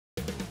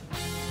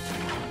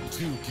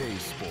2K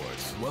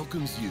Sports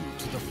welcomes you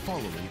to the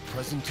following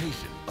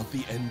presentation of the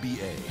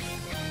NBA.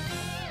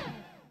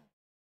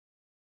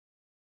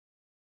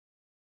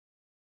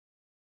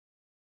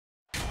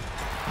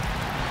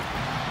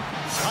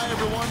 Hi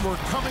everyone, we're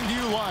coming to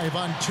you live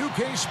on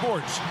 2K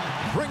Sports,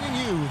 bringing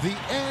you the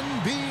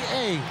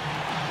NBA.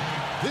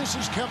 This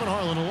is Kevin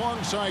Harlan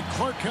alongside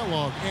Clark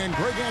Kellogg and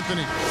Greg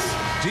Anthony.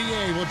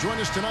 DA will join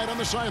us tonight on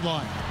the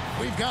sideline.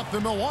 We've got the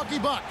Milwaukee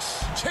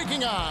Bucks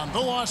taking on the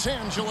Los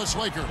Angeles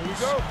Lakers. Here we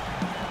go.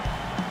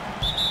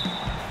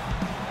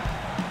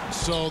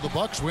 So the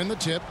Bucks win the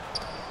tip.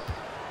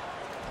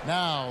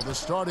 Now the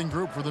starting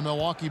group for the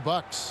Milwaukee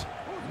Bucks.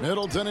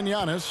 Middleton and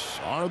Giannis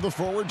are the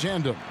forward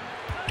tandem.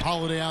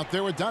 Holiday out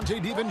there with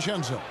Dante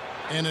DiVincenzo.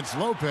 And it's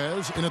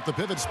Lopez in at the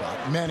pivot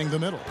spot, manning the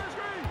middle.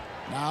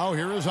 Now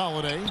here is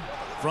Holiday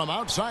from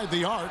outside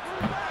the arc.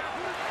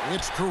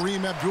 It's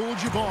Kareem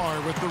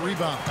Abdul-Jabbar with the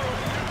rebound.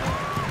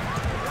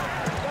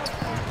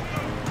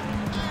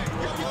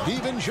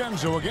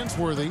 DiVincenzo against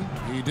Worthy.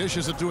 He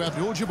dishes it to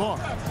Abdul-Jabbar.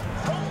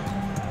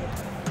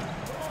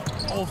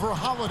 Over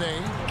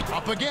Holiday.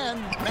 Up again.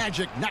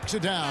 Magic knocks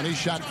it down. He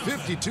shot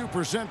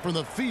 52% from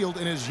the field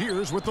in his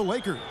years with the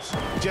Lakers.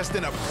 Just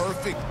in a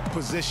perfect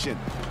position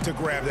to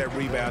grab that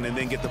rebound and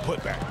then get the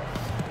putback.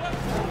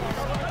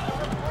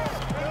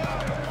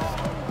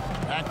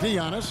 Back to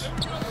Giannis.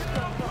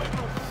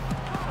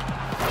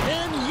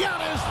 And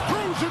Giannis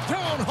throws it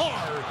down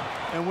hard.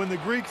 And when the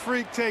Greek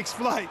Freak takes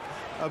flight,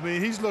 I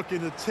mean, he's looking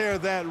to tear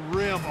that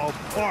rim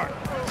apart.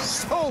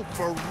 So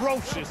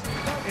ferocious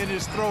in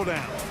his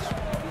throwdowns.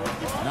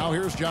 Now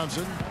here's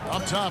Johnson.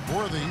 Up top,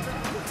 Worthy.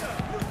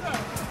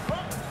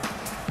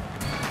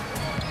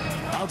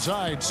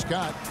 Outside,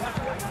 Scott.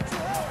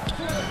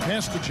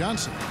 Pass to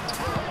Johnson.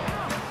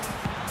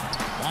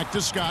 Back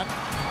to Scott.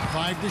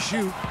 5 to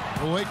shoot.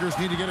 The Lakers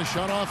need to get a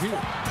shot off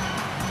here.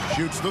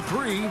 Shoots the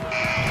 3.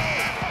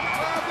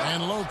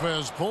 And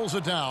Lopez pulls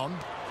it down.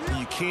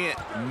 You can't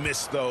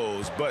miss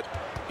those, but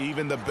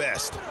even the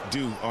best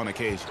do on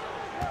occasion.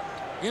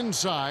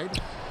 Inside.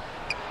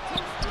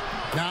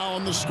 Now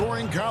on the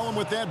scoring column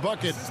with that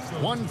bucket.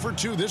 1 for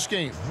 2 this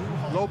game.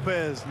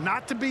 Lopez,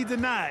 not to be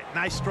denied.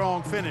 Nice,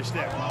 strong finish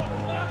there.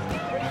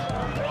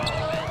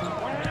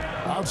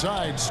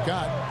 Outside,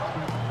 Scott.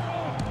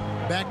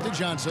 Back to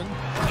Johnson.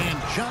 And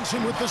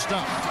Johnson with the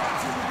stop.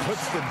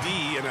 Puts the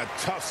D in a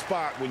tough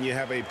spot when you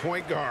have a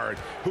point guard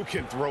who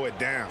can throw it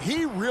down.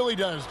 He really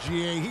does,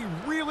 GA. He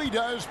really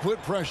does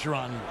put pressure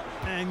on you.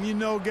 And you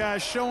know,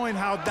 guys, showing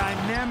how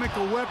dynamic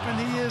a weapon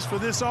he is for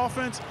this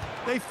offense,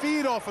 they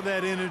feed off of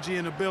that energy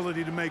and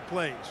ability to make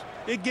plays.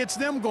 It gets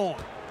them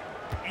going.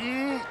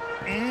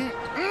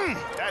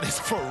 That is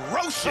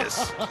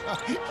ferocious.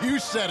 You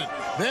said it.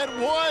 That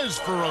was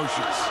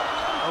ferocious.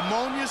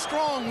 Ammonia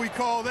strong, we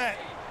call that.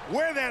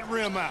 Wear that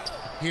rim out.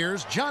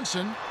 Here's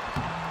Johnson.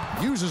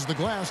 Uses the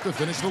glass to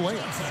finish the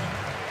layup.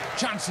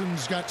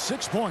 Johnson's got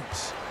 6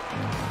 points.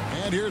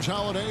 And here's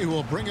Holiday, who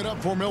will bring it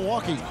up for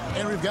Milwaukee.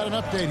 And we've got an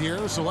update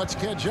here, so let's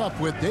catch up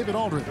with David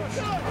Aldridge.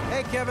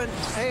 Hey, Kevin.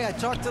 Hey, I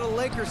talked to the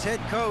Lakers head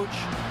coach.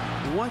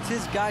 He wants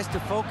his guys to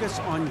focus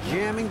on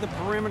jamming the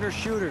perimeter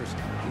shooters.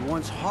 He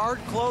wants hard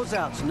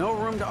closeouts, no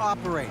room to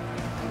operate.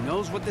 He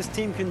knows what this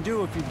team can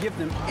do if you give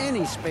them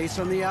any space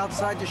on the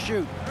outside to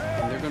shoot.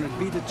 And they're going to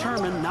be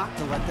determined not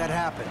to let that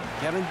happen.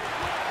 Kevin?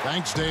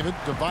 Thanks, David.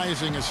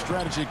 Devising a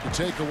strategy to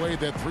take away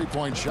that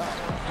three-point shot.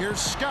 Here's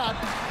Scott.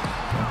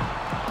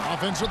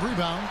 Offensive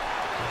rebound.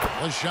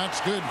 The shot's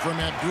good from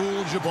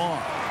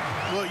Abdul-Jabbar.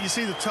 Well, you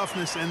see the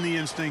toughness and the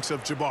instincts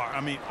of Jabbar.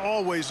 I mean,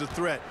 always a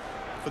threat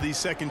for these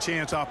second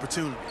chance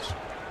opportunities.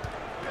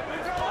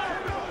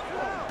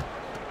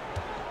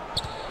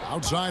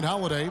 Outside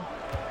Holiday.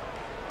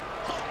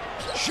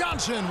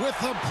 Johnson with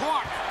the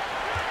block.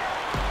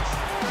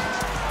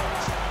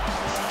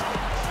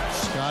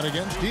 Scott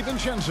against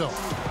DiVincenzo.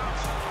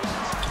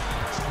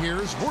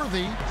 Here's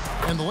Worthy,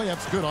 and the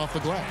layup's good off the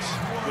glass.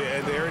 Yeah,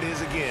 and there it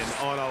is again.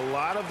 On a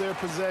lot of their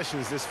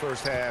possessions this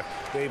first half,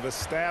 they've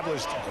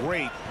established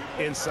great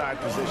inside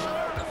position.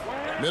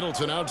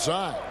 Middleton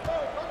outside.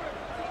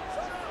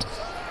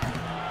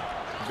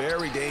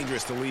 Very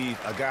dangerous to leave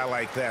a guy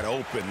like that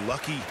open.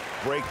 Lucky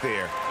break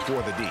there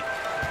for the D.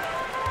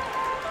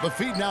 The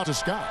feed now to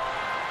Scott.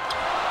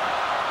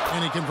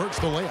 And he converts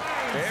the layup.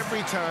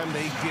 Every time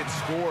they get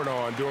scored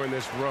on during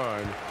this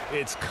run,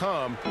 it's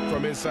come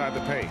from inside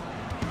the paint.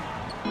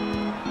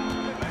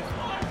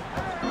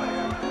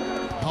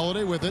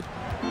 Holiday with it.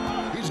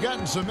 He's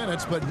gotten some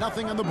minutes, but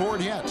nothing on the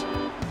board yet.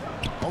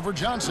 Over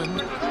Johnson.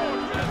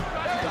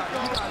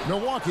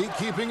 Milwaukee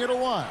keeping it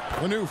alive.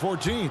 The new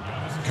 14.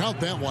 Count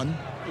that one.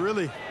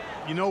 Really,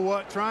 you know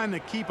what? Trying to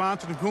keep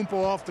Antetokounmpo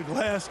off the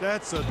glass,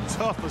 that's a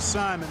tough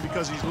assignment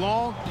because he's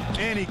long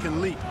and he can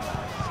leap.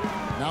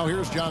 Now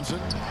here's Johnson.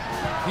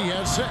 He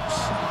has 6.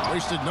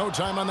 Wasted no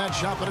time on that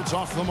shot, but it's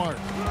off the mark.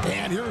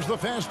 And here's the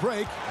fast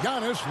break.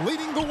 Giannis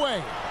leading the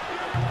way.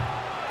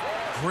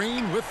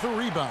 Green with the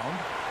rebound.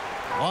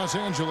 Los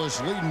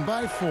Angeles leading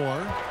by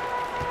 4.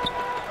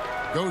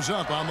 Goes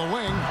up on the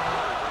wing.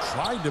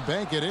 Tried to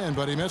bank it in,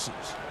 but he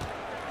misses.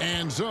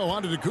 And so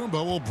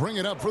Antetokounmpo will bring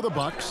it up for the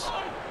Bucks.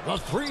 The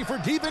three for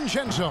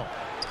DiVincenzo.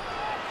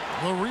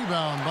 The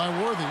rebound by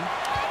Worthy.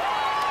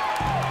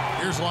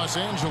 Here's Los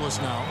Angeles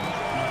now.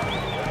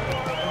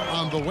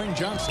 On the wing,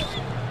 Johnson.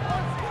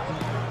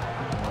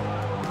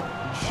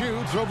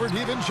 Shoots over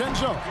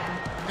DiVincenzo.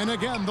 And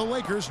again, the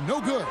Lakers,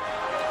 no good.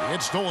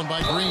 It's stolen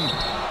by Green.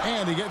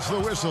 And he gets the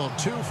whistle.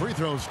 2 free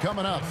throws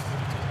coming up.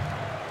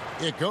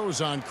 It goes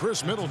on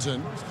Chris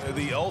Middleton.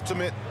 The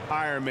ultimate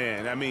Iron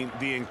Man. I mean,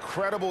 the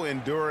incredible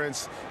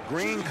endurance.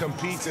 Green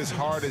competes as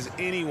hard as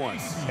anyone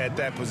at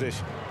that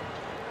position.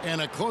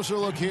 And a closer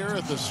look here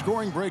at the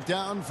scoring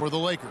breakdown for the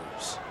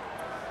Lakers.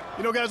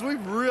 You know, guys,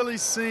 we've really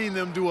seen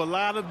them do a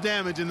lot of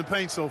damage in the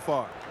paint so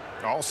far.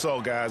 Also,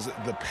 guys,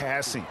 the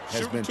passing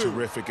has been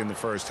terrific in the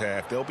first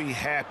half. They'll be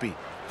happy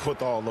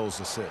with all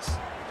those assists.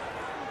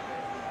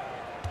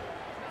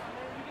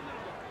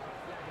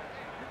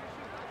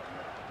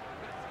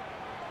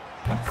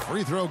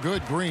 Free throw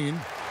good, Green.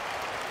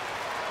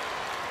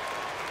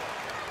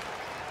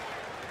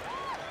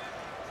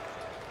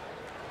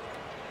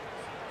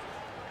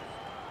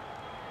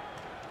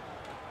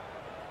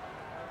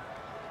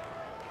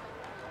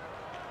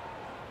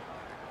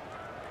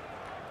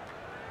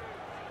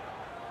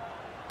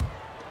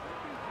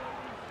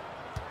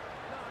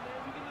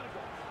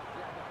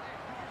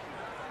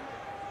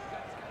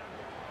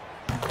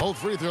 Both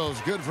free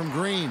throws good from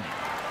Green.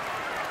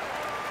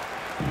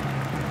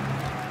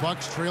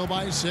 Bucks trail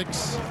by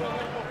 6.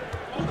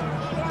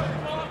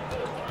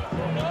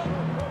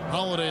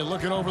 Holiday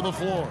looking over the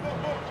floor.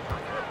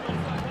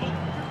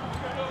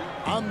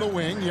 On the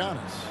wing, Giannis.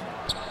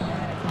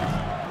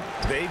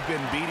 They've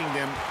been beating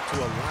them to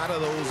a lot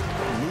of those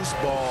loose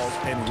balls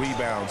and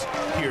rebounds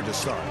here to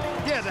start.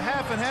 Yeah, the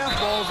half and half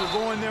balls are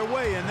going their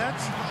way, and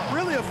that's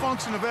really a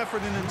function of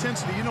effort and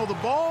intensity. You know, the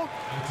ball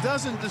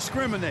doesn't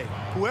discriminate.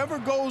 Whoever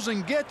goes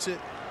and gets it,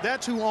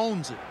 that's who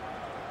owns it.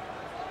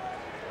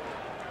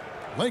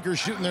 Lakers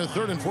shooting their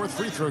 3rd and 4th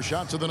free throw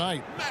shots of the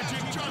night. Magic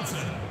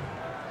Johnson.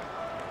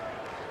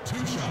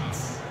 2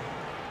 shots.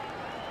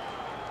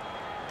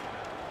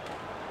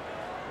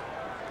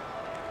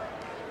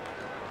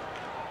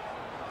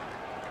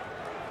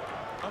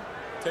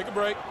 Take a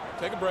break.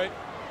 Take a break.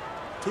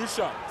 2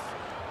 shots.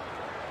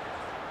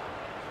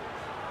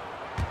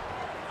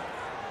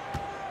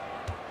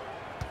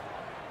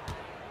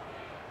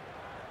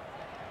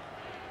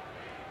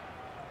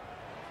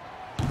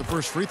 The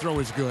first free throw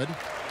is good.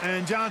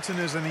 And Johnson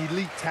is an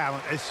elite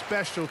talent, a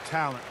special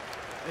talent.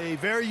 A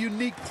very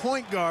unique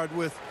point guard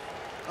with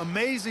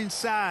amazing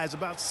size,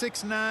 about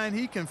 6'9".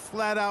 He can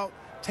flat out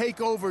take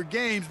over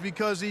games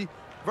because he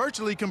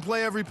virtually can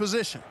play every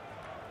position.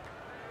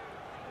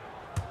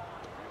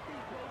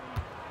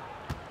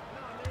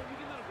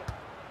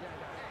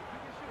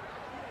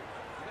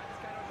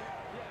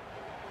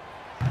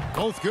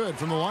 Both good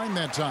from the line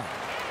that time.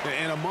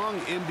 And among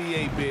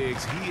NBA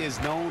bigs, he is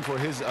known for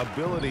his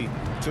ability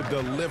to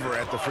deliver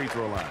at the free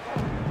throw line.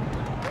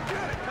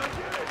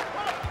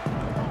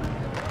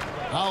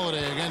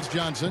 Holiday against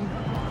Johnson.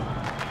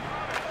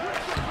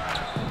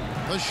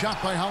 The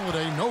shot by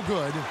Holiday, no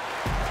good.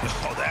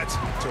 Oh, that's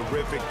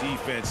terrific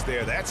defense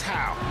there. That's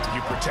how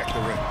you protect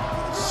the rim.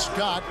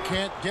 Scott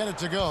can't get it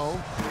to go.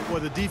 Boy,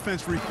 the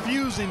defense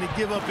refusing to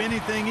give up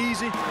anything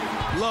easy.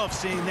 Love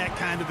seeing that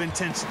kind of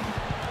intensity.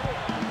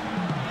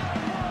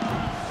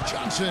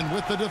 Johnson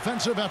with the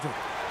defensive effort.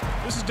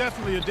 This is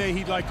definitely a day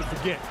he'd like to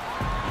forget.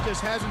 He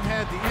just hasn't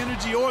had the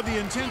energy or the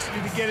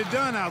intensity to get it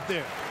done out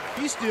there.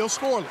 He's still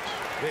scoreless.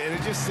 And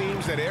it just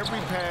seems that every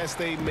pass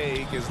they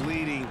make is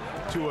leading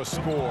to a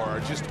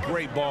score. Just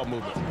great ball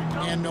movement.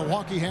 And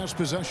Milwaukee has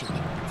possession.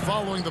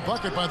 Following the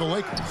bucket by the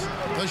Lakers.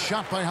 The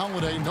shot by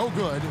Holiday, no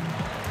good.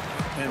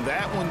 And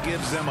that one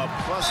gives them a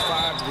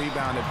 +5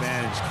 rebound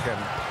advantage,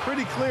 Kevin.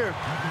 Pretty clear.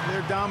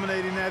 They're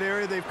dominating that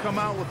area. They've come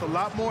out with a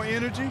lot more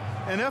energy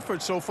and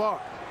effort so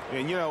far.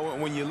 And, you know,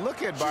 when you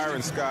look at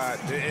Byron Scott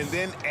and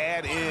then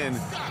add in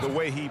the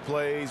way he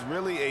plays,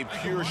 really a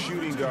pure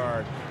shooting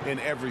guard in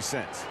every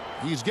sense.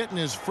 He's getting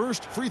his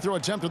first free throw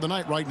attempt of the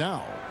night right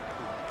now.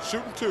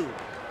 Shooting 2.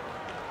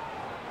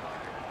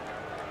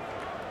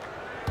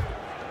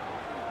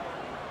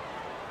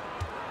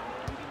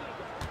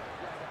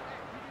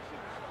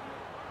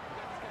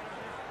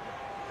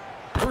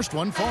 First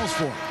one falls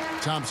for him.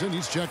 Thompson,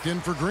 he's checked in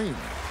for Green.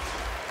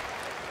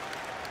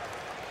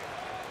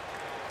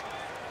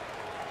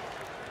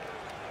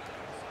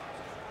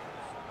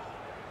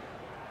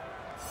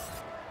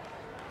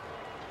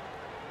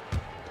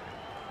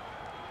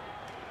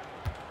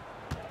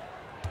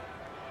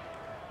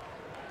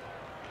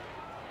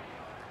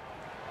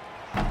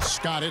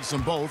 Scott hits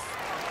them both.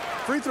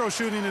 Free throw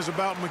shooting is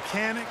about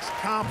mechanics,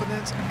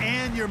 confidence,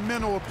 and your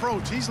mental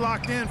approach. He's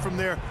locked in from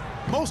there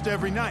most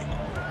every night.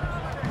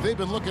 They've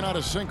been looking out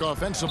of sync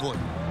offensively.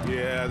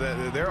 Yeah,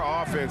 their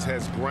offense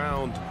has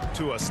ground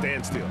to a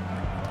standstill.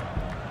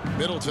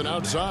 Middleton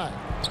outside.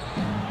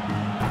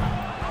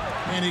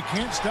 And he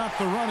can't stop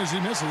the run as he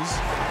misses.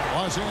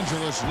 Los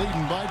Angeles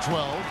leading by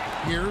 12.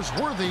 Here's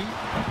Worthy.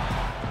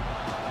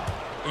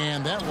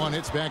 And that one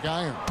hits back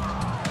iron.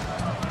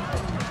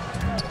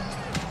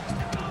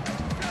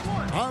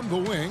 On the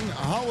wing,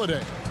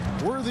 Holiday.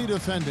 Worthy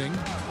defending.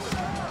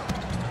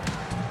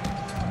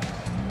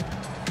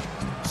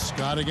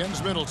 Scott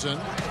against Middleton.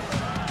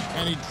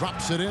 And he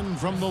drops it in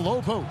from the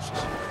low post.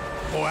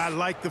 Oh, I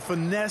like the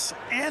finesse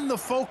and the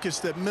focus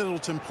that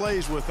Middleton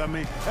plays with. I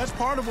mean, that's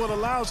part of what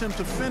allows him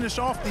to finish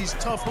off these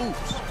tough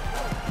hoops.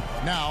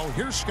 Now,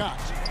 here's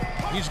Scott.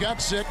 He's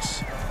got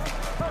 6.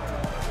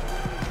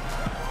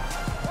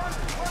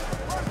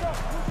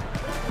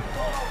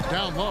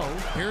 Down low,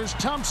 here's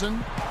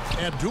Thompson.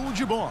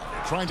 Abdul-Jabbar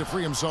trying to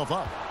free himself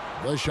up.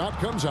 The shot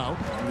comes out.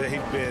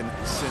 They've been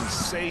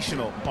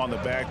sensational on the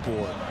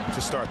backboard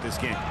to start this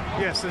game.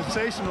 Yeah,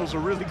 sensational is a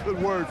really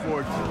good word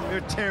for it.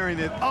 They're tearing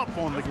it up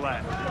on the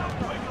glass.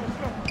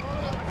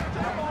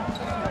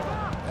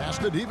 Pass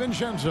to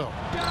DiVincenzo.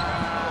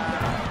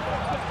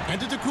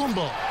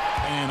 Antetokounmpo.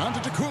 And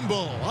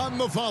Antetokounmpo on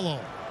the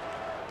follow.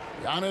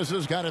 Giannis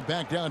has got it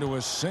back down to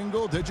a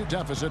single-digit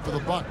deficit for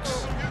the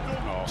Bucks.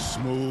 Oh,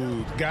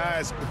 smooth.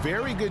 Guys,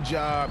 very good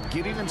job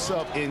getting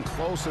himself in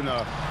close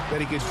enough that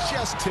he could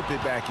just tip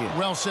it back in.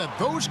 Well said.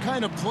 Those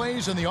kind of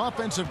plays in the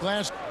offensive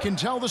glass can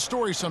tell the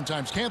story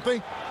sometimes, can't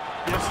they?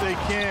 Yes, they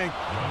can.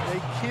 They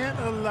can't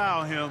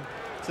allow him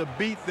to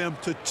beat them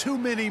to too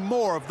many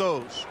more of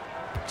those.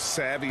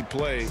 Savvy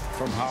play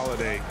from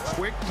Holiday.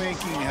 Quick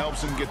thinking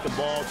helps him get the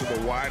ball to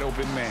the wide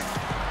open man.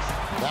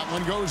 That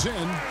one goes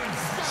in.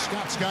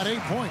 Scott's got 8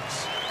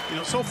 points. You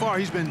know, so far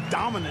he's been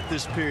dominant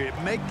this period,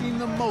 making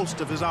the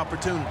most of his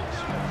opportunities.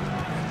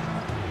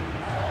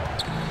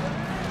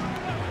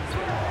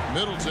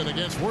 Middleton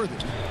against Worthy.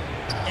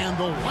 And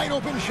the wide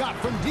open shot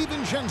from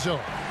DiVincenzo.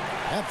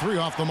 That 3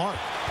 off the mark.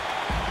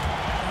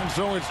 And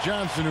so it's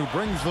Johnson who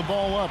brings the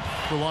ball up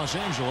for Los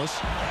Angeles.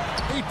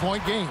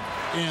 8-point game.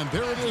 And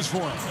there it is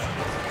for him.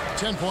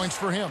 10 points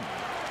for him.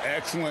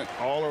 Excellent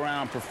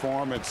all-around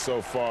performance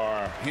so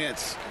far,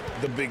 hence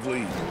the big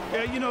lead.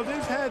 Yeah, you know,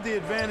 they've had the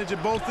advantage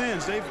at both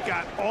ends. They've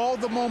got all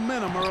the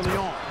momentum early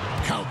on.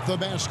 Count the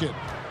basket.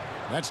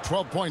 That's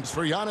 12 points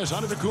for Giannis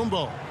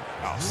Antetokounmpo.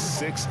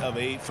 6 of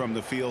 8 from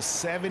the field,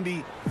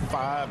 75%.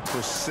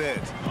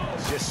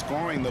 Just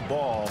scoring the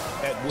ball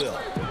at will.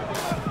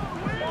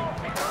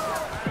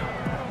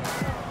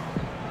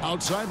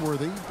 Outside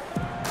Worthy.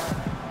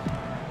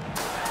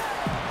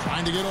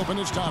 Trying to get open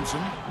is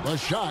Thompson. The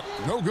shot,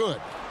 no good.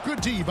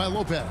 Good D by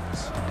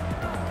Lopez.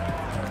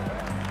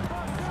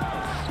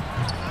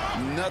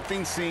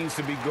 Nothing seems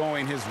to be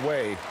going his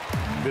way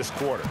this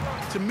quarter.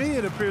 To me,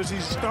 it appears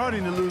he's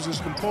starting to lose his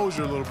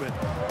composure a little bit.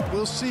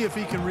 We'll see if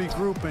he can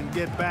regroup and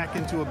get back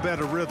into a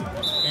better rhythm.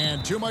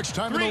 And too much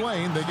time in the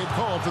lane. They get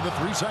called for the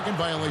 3-second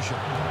violation.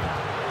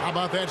 How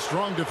about that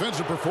strong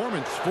defensive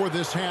performance for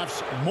this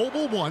half's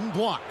mobile 1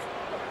 block?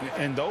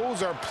 And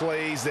those are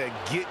plays that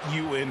get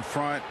you in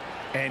front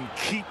and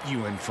keep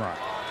you in front.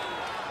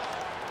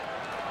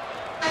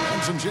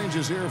 And some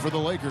changes here for the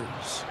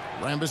Lakers.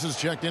 Rambis is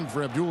checked in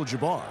for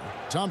Abdul-Jabbar.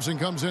 Thompson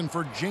comes in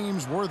for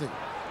James Worthy.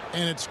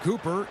 And it's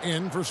Cooper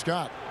in for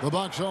Scott. The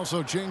Bucks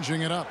also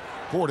changing it up.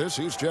 Portis,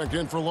 he's checked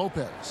in for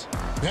Lopez.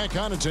 Pat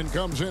Connaughton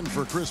comes in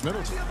for Chris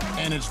Middleton.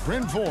 And it's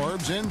Bryn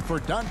Forbes in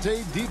for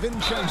Dante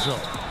DiVincenzo.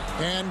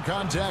 And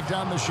contact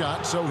on the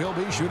shot, so he'll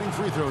be shooting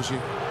free throws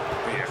here.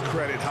 Yeah,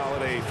 credit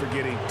Holiday for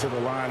getting to the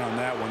line on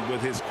that one.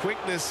 With his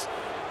quickness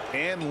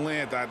and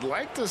length, I'd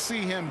like to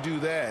see him do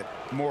that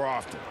more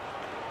often.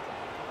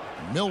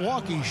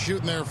 Milwaukee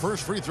shooting their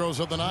first free throws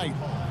of the night.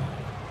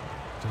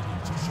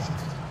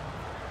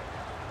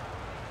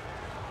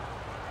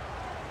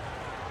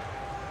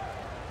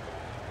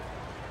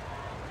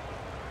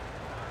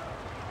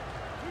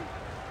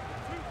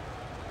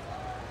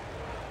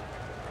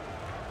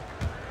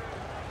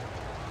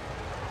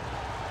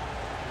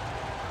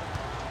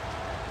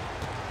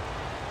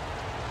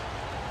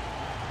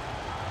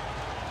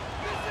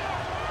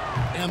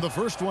 And the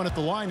first one at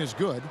the line is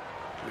good.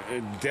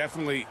 It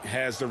definitely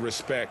has the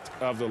respect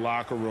of the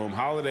locker room.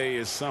 Holiday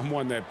is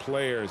someone that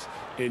players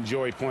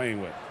enjoy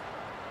playing with.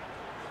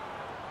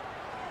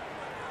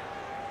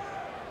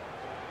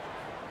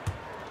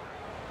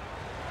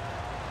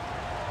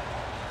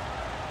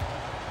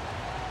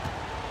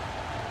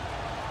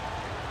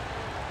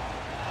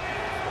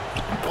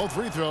 Both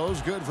free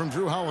throws good from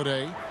Drew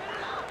Holiday.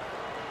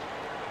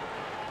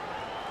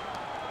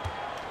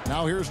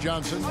 Now here's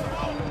Johnson.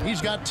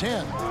 He's got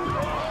 10.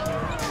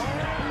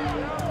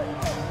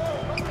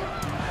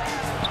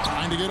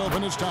 Trying to get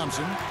open is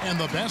Thompson. And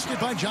the basket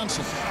by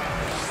Johnson.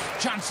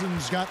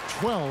 Johnson's got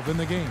 12 in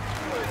the game.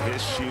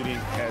 His shooting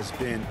has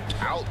been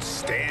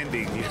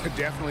outstanding.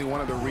 Definitely one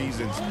of the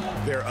reasons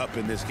they're up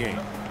in this game.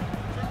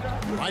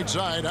 Right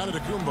side,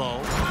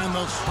 Antetokounmpo. And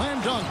the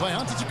slam dunk by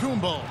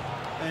Antetokounmpo.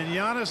 And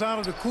Giannis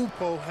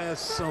Antetokounmpo has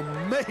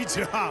some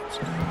major hops.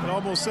 At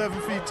almost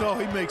 7 feet tall,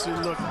 he makes it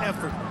look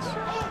effortless.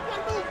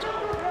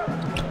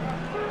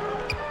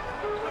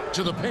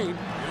 To the paint,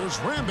 here's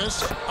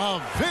Rambis. A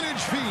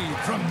vintage feed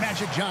from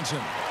Magic Johnson.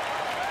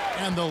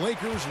 And the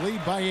Lakers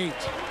lead by 8.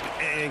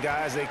 And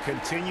guys, they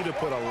continue to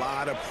put a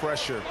lot of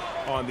pressure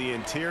on the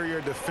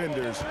interior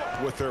defenders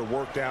with their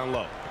work down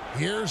low.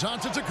 Here's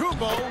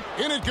Antetokounmpo.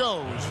 In it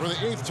goes for the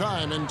 8th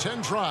time in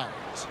 10 tries.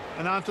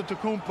 And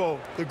Antetokounmpo,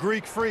 the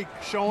Greek freak,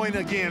 showing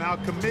again how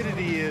committed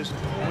he is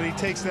when he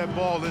takes that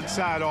ball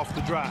inside off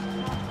the drive.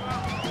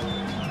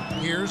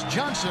 Here's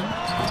Johnson.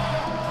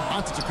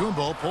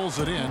 Antetokounmpo pulls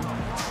it in.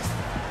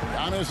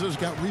 Giannis has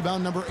got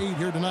rebound number 8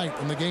 here tonight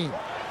in the game.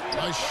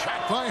 A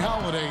shot by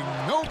Holiday.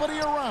 Nobody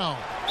around.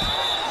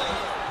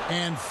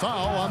 And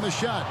foul on the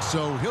shot,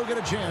 so he'll get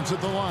a chance at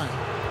the line.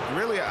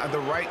 Really the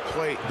right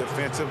play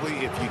defensively.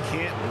 If you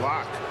can't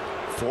block,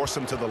 force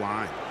him to the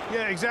line.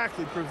 Yeah,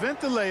 exactly. Prevent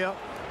the layup,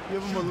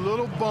 give them a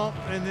little bump,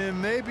 and then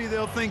maybe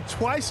they'll think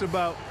twice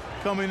about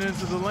coming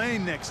into the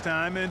lane next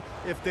time. And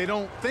if they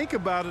don't think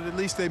about it, at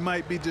least they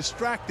might be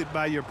distracted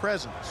by your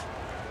presence.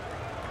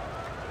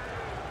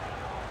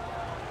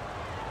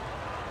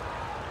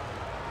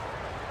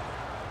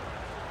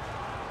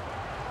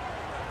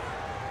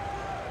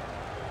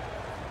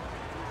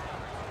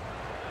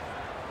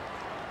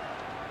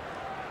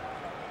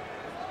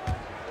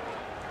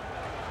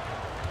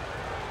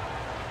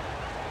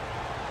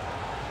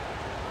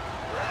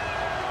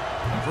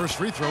 First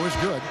free throw is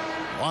good.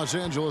 Los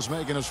Angeles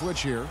making a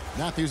switch here.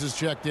 Matthews is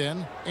checked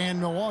in, and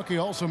Milwaukee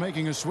also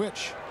making a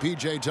switch.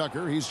 P.J.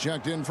 Tucker, he's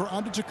checked in for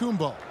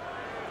Antetokounmpo.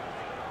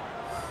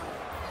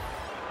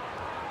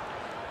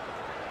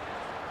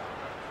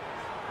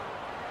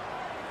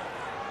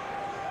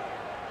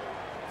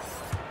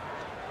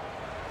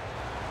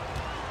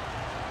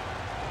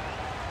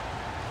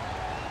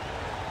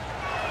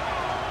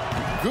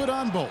 Good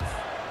on both.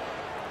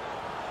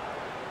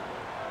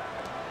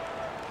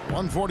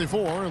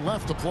 1:44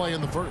 left to play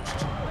in the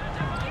first.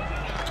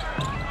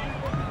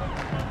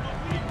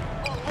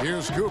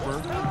 Here's Cooper.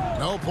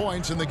 No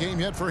points in the game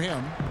yet for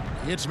him.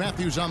 It's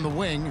Matthews on the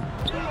wing.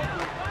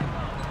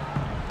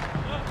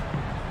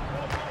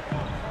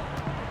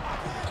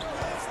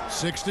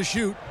 Six to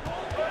shoot.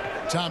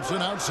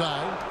 Thompson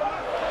outside.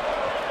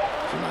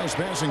 Some nice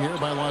passing here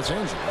by Los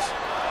Angeles.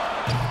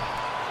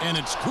 And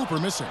it's Cooper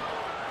missing.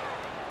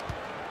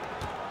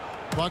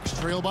 Bucks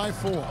trail by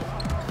 4.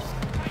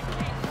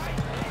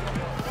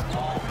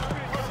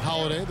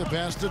 Holiday, the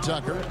pass to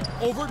Tucker.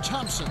 Over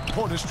Thompson.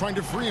 Portis trying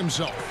to free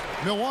himself.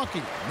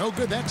 Milwaukee, no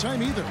good that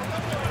time either.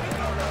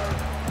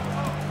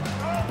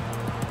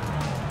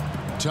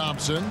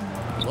 Thompson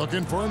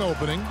looking for an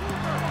opening.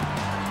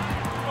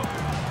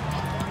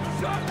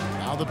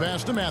 Now the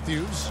pass to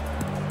Matthews.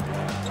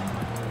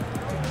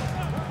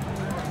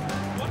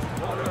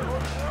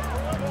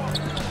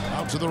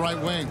 Out to the right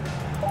wing.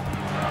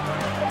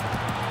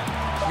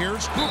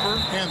 Here's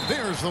Cooper, and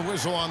there's the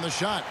whistle on the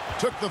shot.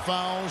 Took the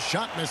foul,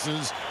 shot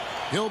misses.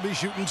 He'll be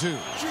shooting 2.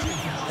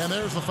 And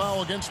there's the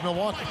foul against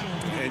Milwaukee.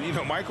 And, you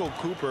know, Michael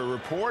Cooper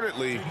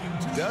reportedly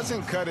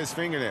doesn't cut his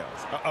fingernails.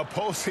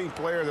 Opposing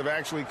players have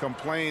actually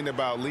complained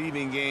about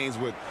leaving games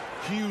with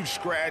huge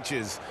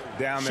scratches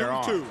down their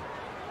arms. Shooting 2.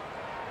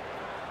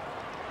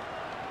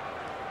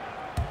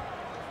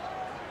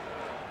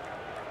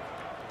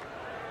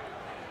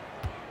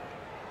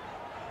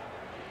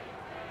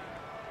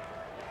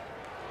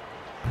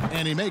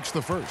 And he makes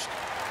the first.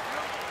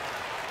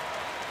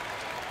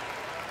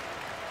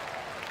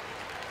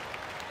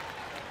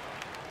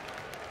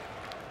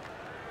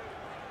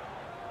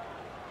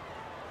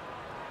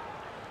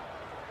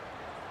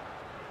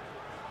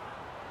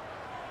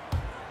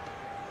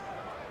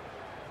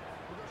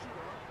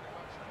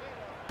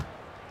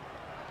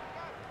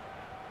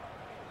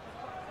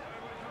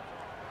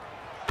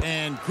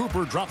 And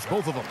Cooper drops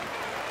both of them.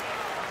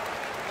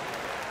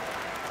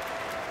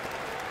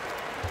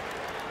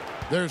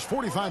 There's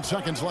 45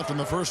 seconds left in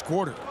the first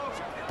quarter.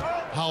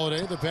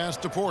 Holiday, the pass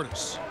to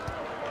Portis.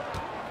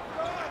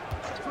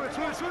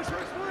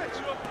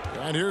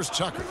 And here's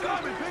Tucker.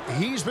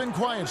 He's been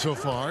quiet so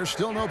far.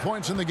 Still no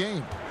points in the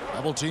game.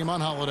 Double team on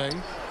Holiday.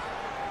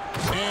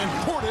 And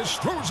Portis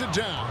throws it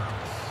down.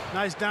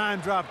 Nice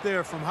dime drop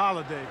there from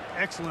Holiday.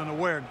 Excellent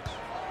awareness.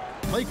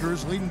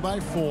 Lakers leading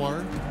by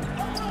 4.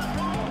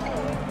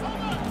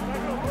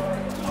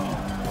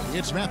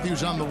 It's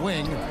Matthews on the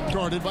wing,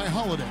 guarded by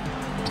Holiday.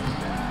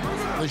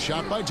 The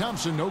shot by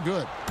Thompson, no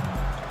good.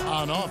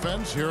 On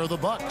offense, here are the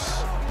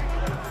Bucks.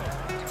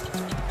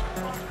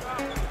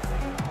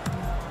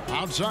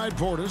 Outside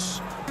Portis.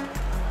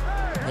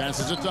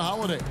 Passes it to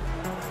Holiday.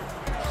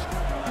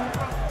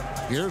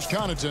 Here's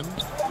Connaughton.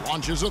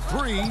 Launches a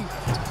 3.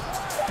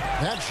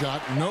 That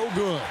shot, no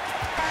good.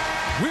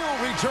 We'll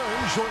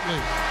return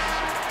shortly.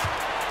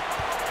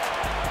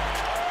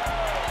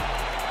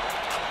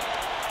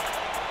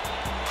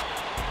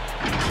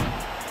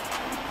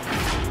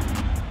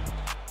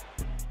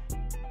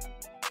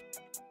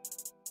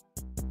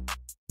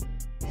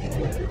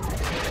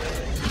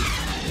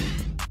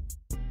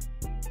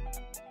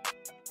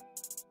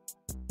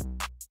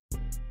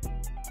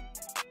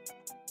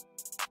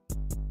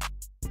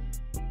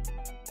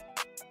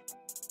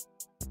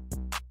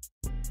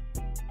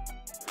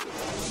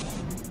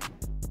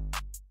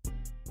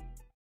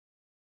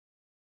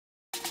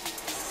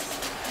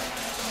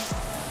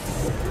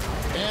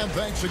 And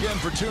thanks again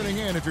for tuning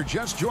in. If you're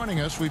just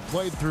joining us, we've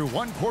played through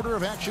 1/4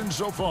 of action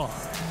so far.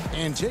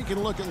 And taking a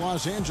look at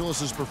Los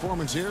Angeles'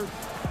 performance here,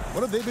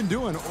 what have they been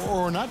doing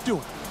or not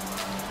doing?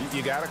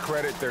 You got to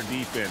credit their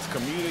defense,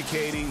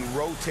 communicating,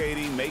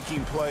 rotating,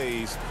 making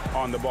plays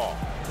on the ball.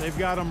 They've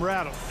got them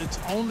rattled. It's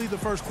only the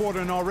first quarter,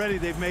 and already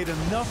they've made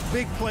enough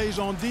big plays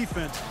on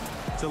defense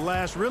to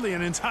last really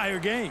an entire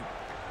game.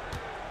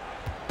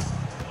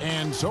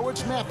 And so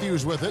it's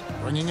Matthews with it,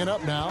 bringing it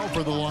up now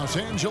for the Los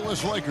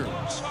Angeles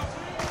Lakers.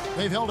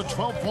 They've held a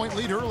 12-point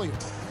lead earlier.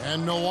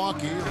 And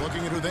Milwaukee,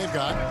 looking at who they've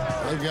got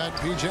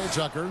P.J.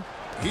 Tucker.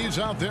 He's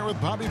out there with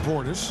Bobby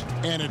Portis.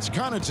 And it's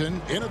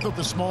Connaughton in it with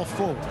the small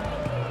forward.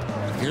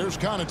 Here's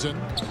Connaughton.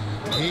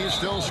 He's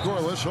still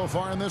scoreless so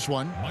far in this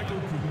one.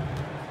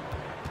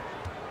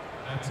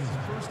 That's his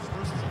first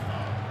personal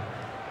foul.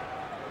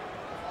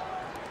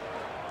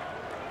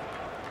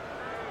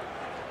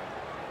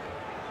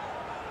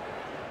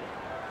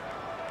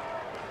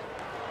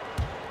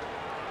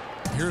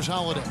 Here's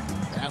Holiday.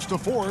 Pass to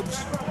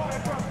Forbes.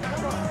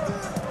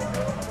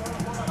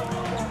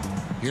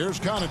 Here's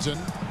Connaughton.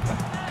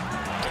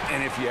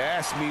 And if you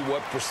ask me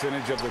what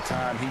percentage of the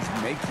time he's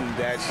making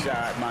that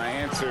shot, my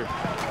answer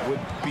would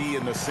be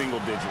in the single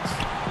digits.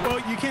 Well,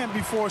 you can't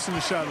be forcing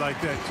a shot like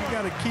that. You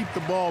got to keep the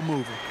ball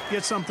moving.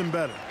 Get something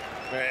better.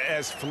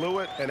 As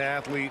fluid an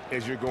athlete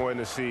as you're going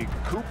to see,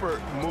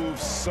 Cooper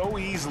moves so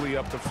easily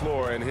up the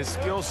floor, and his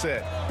skill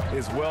set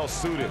is well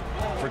suited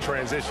for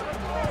transition.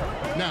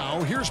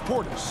 Now, here's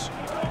Portis.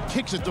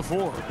 Kicks it to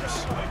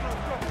Forbes.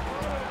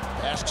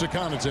 Pass to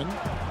Connaughton.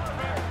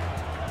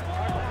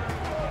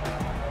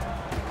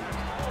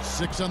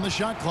 6 on the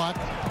shot clock.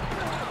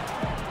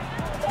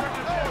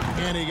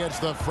 And he gets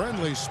the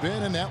friendly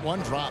spin, and that one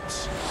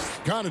drops.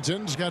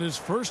 Connaughton's got his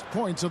first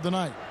points of the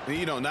night.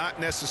 You know, not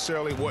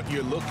necessarily what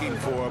you're looking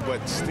for,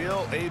 but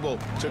still able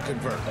to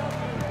convert.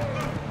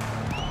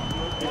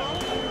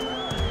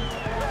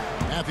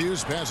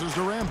 Matthews passes to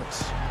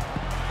Rambis.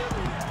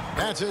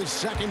 That's his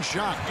second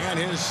shot and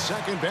his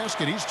second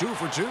basket. He's 2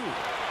 for 2.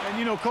 And,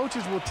 you know,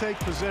 coaches will take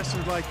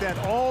possessions like that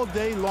all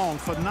day long.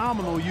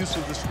 Phenomenal use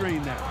of the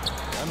screen now.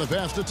 And the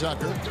pass to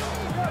Tucker.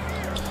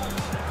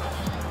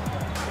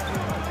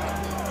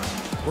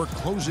 We're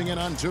closing in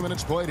on 2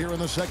 minutes played here in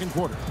the second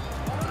quarter.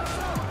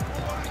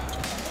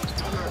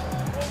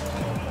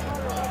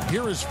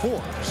 Here is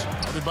Forbes,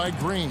 guarded by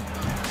Green.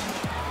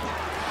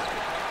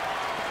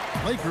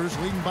 Lakers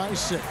leading by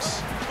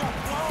 6.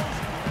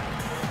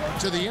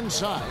 To the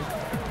inside.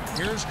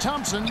 Here's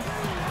Thompson.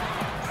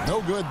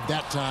 No good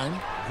that time.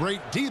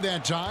 Great D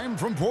that time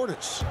from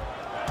Portis.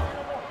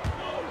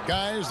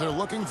 Guys, they're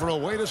looking for a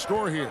way to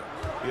score here.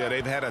 Yeah,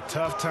 they've had a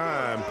tough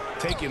time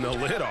taking the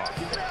lid off.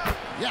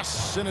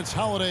 Yes, and it's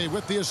Holiday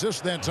with the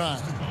assist that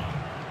time.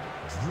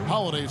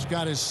 Holiday's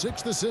got his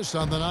 6th assist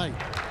on the night.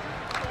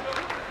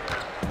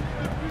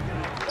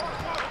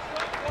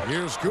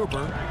 Here's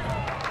Cooper.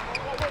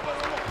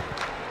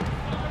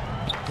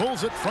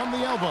 Pulls it from the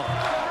elbow.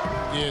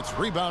 It's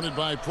rebounded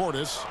by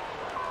Portis.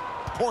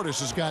 Portis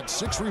has got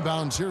 6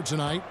 rebounds here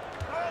tonight.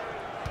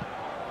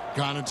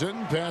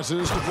 Connaughton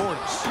passes to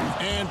Portis.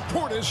 And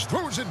Portis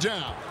throws it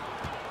down.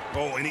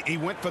 Oh, and he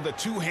went for the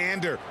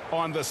two-hander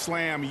on the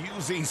slam,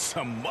 using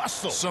some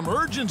muscle. Some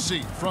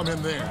urgency from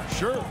him there,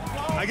 sure.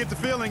 I get the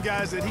feeling,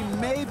 guys, that he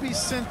may be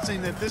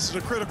sensing that this is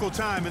a critical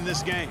time in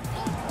this game.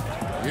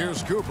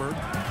 Here's Cooper.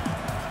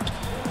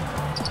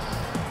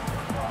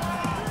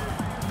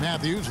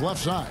 Matthews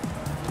left side.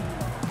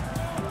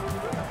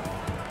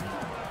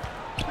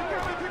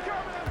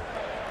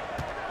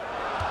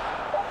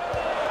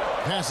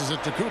 Passes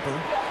it to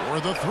Cooper for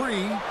the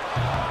 3.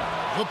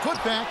 The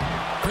putback,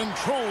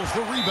 controls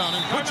the rebound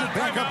and puts it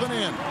back up and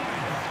in.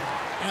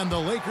 And the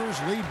Lakers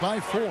lead by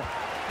 4.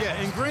 Yeah,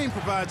 and Green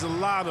provides a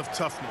lot of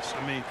toughness.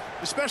 I mean,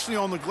 especially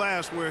on the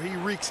glass where he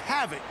wreaks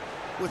havoc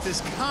with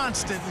his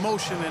constant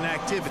motion and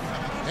activity.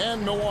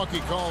 And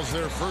Milwaukee calls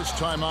their first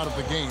time out of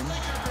the game.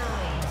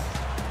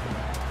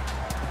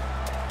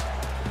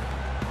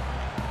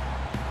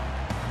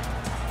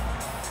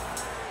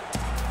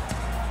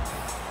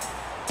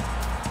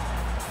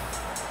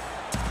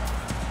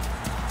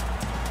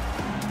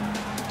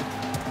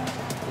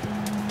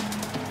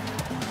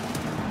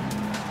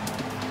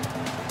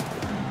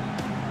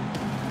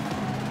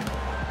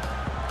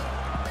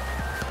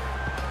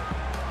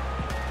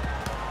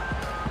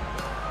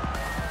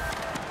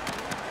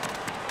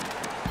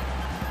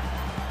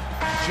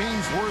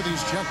 James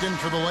Worthy's checked in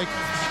for the Lakers.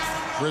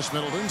 Chris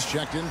Middleton's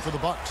checked in for the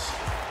Bucks.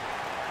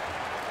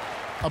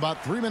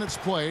 About 3 minutes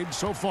played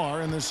so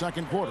far in the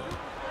second quarter.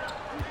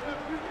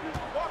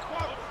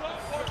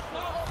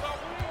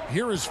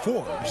 Here is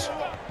Forbes.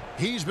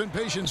 He's been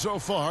patient so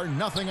far.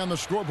 Nothing on the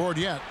scoreboard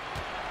yet.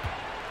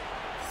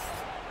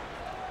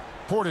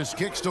 Portis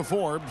kicks to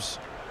Forbes.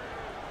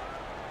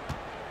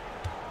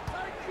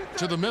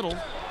 To the middle.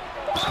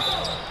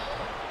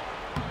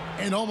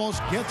 And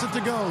almost gets it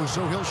to go,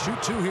 so he'll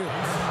shoot 2 here.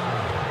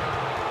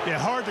 Yeah,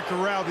 hard to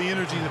corral the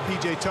energy that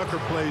P.J. Tucker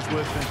plays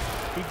with. And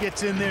He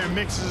gets in there and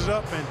mixes it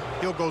up, and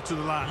he'll go to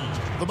the line.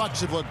 The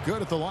Bucks have looked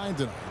good at the line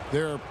tonight.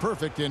 They're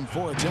perfect in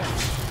 4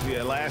 attempts.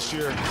 Yeah, last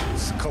year,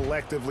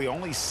 collectively,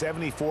 only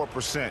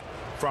 74%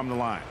 from the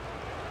line.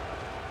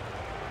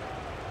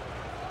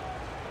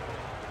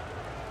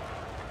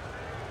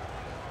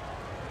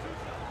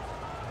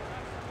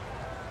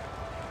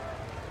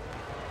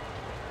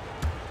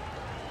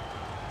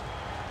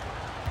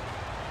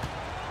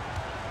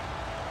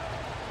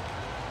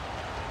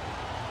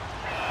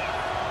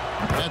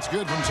 That's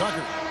good from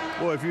Tucker.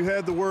 Boy, if you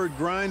had the word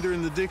grinder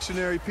in the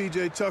dictionary,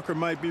 P.J. Tucker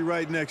might be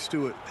right next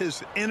to it.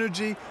 His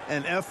energy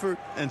and effort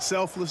and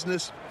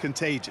selflessness,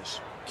 contagious.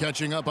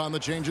 Catching up on the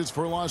changes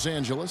for Los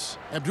Angeles.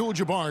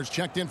 Abdul-Jabbar's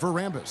checked in for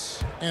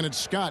Rambis. And it's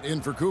Scott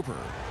in for Cooper.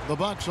 The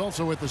Bucks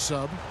also with the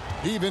sub.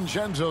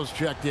 DiVincenzo's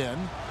checked in.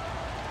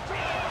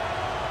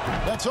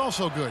 That's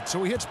also good,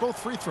 so he hits both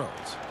free throws.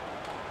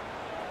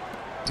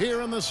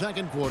 Here in the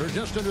second quarter,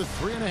 just under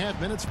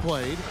 3.5 minutes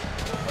played.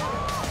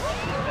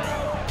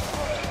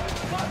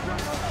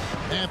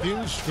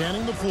 Matthews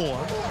scanning the floor.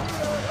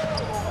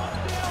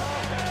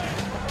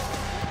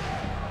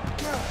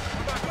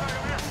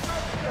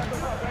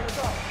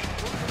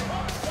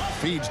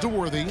 Feeds to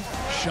Worthy.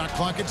 Shot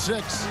clock at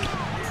 6.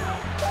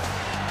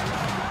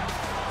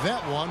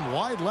 That one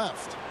wide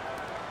left.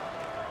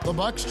 The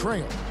Bucks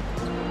trail.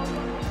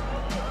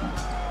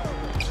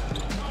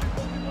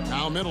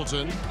 Now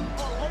Middleton.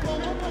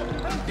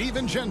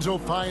 DiVincenzo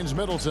finds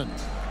Middleton.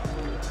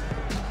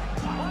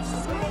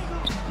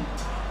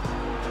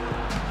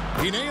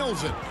 He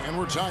nails it, and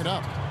we're tied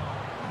up.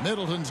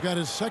 Middleton's got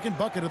his second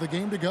bucket of the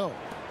game to go.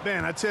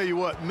 Man, I tell you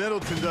what,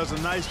 Middleton does a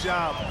nice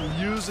job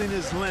using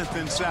his length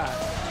inside.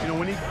 You know,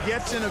 when he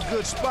gets in a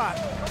good spot,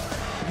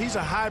 he's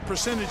a high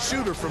percentage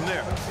shooter from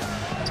there.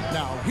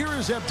 Now, here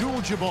is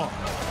Abdul-Jabbar.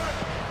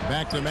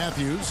 Back to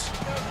Matthews.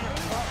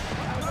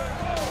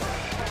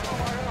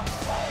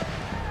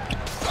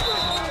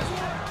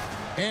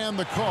 And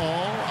the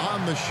call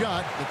on the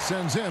shot that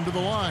sends him to the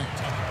line.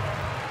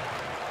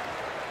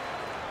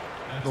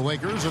 The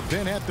Lakers have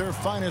been at their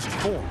finest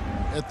 4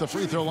 at the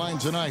free throw line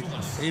tonight.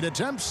 8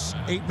 attempts,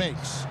 8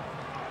 makes.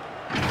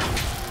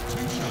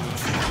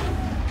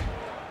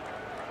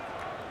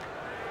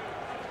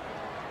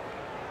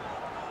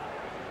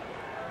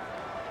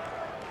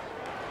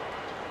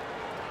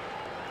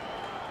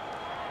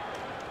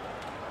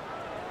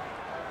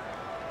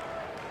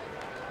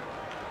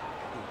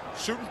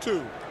 Shooting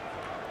 2.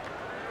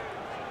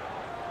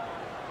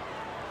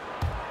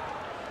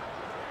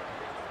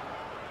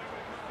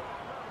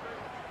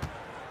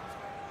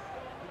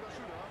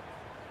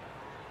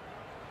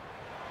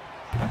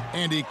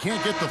 And he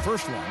can't get the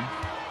first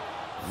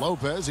one.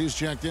 Lopez, he's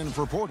checked in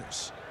for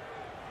Portis.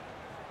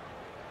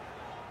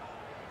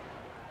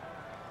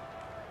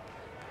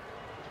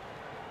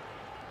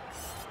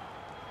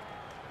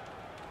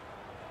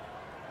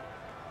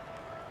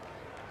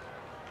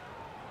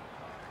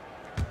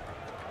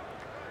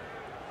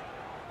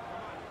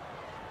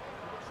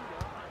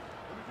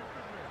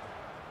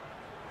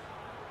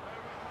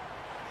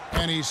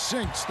 And he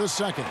sinks the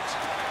second.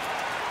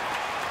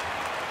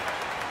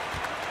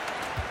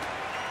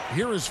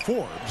 Here is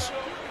Forbes.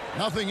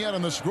 Nothing yet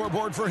on the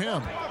scoreboard for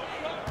him.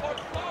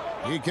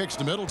 He kicks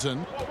to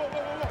Middleton.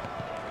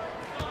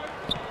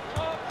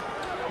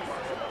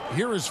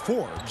 Here is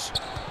Forbes.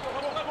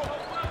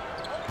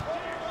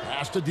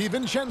 Pass to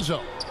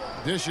DiVincenzo.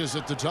 Dishes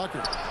it to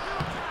Tucker.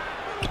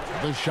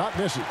 The shot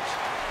misses.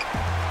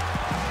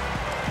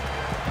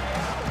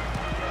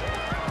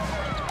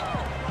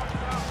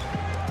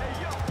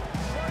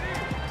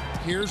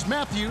 Here's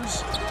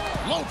Matthews.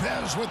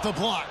 Lopez with the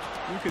block.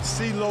 You could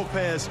see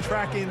Lopez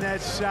tracking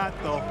that shot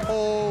the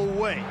whole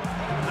way.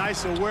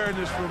 Nice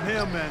awareness from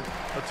him and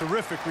a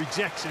terrific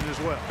rejection as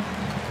well.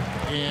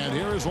 And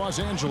here is Los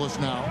Angeles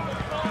now.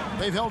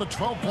 They've held a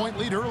 12-point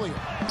lead earlier.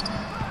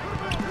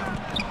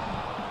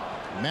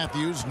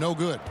 Matthews, no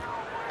good.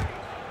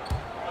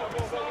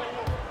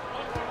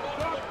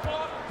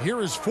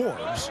 Here is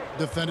Forbes,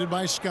 defended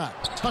by Scott.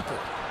 Tucker.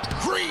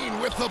 Green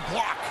with the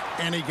block.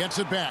 And he gets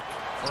it back.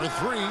 For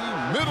 3,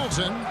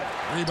 Middleton.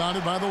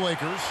 Rebounded by the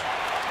Lakers.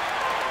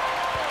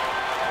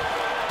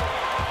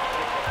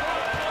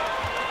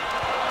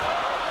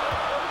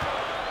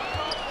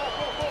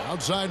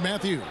 Outside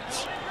Matthews.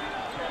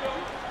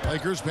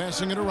 Lakers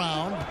passing it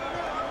around.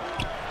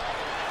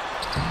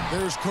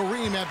 There's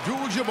Kareem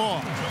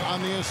Abdul-Jabbar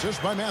on the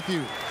assist by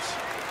Matthews.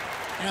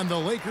 And the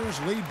Lakers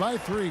lead by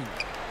 3.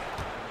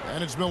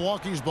 And it's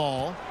Milwaukee's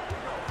ball.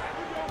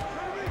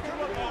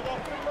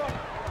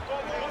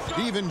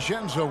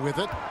 DiVincenzo with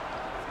it.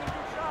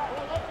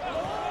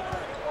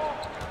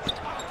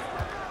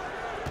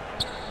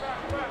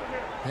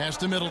 Pass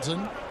to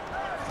Middleton.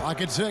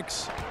 Clock at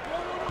 6.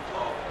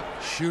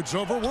 Shoots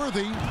over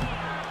Worthy.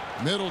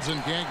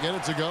 Middleton can't get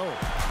it to go.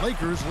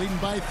 Lakers leading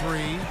by 3.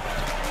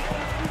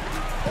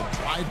 A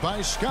drive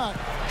by Scott.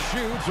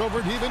 Shoots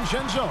over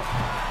DiVincenzo.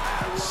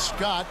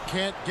 Scott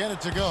can't get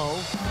it to go.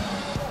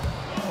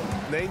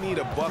 They need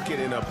a bucket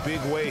in a big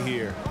way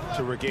here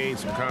to regain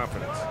some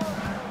confidence.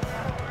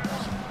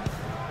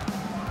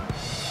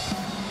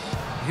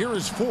 here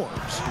is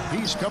Forbes.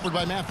 He's covered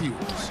by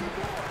Matthews.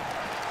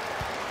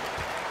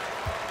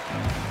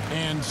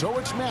 And so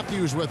it's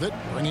Matthews with it,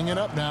 bringing it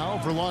up now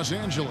for Los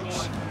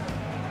Angeles.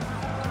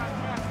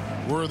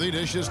 Worthy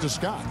dishes to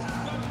Scott.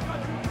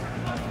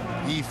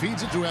 He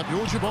feeds it to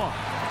Abdul-Jabbar.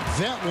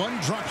 That one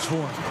drops for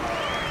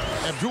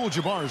him.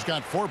 Abdul-Jabbar's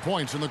got 4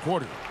 points in the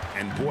quarter.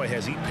 And boy,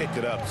 has he picked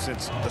it up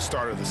since the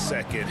start of the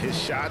second.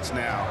 His shots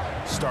now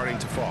starting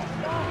to fall.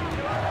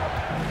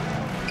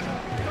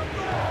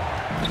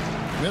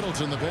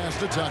 Middleton the pass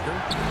to Tucker.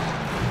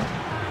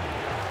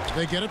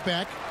 They get it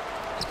back.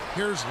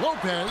 Here's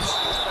Lopez.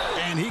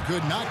 And he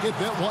could not get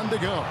that one to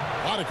go.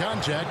 A lot of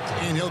contact,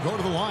 and he'll go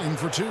to the line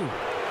for 2.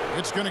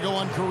 It's going to go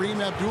on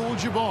Kareem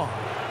Abdul-Jabbar.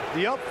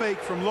 The up fake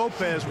from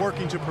Lopez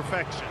working to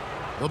perfection.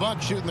 The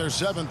Bucks shooting their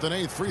 7th and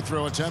 8th free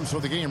throw attempts for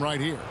the game right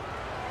here.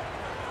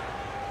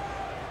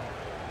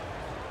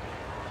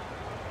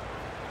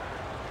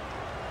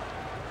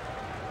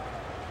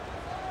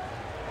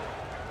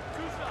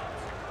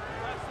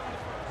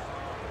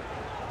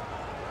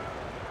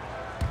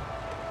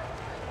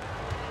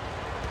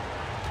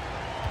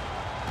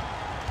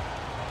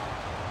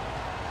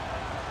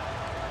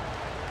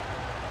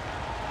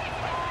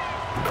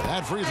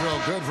 That free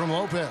throw good from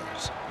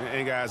Lopez.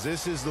 And guys,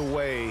 this is the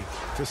way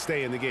to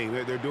stay in the game.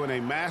 They're doing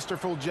a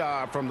masterful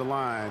job from the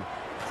line.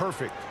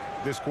 Perfect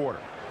this quarter.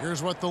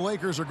 Here's what the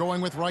Lakers are going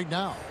with right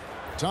now.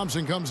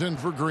 Thompson comes in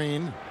for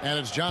Green, and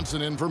it's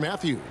Johnson in for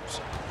Matthews.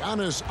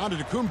 Giannis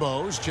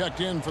Antetokounmpo's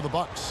checked in for the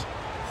Bucks.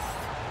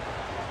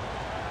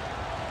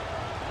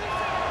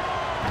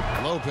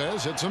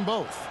 Lopez hits them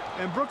both.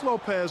 And Brook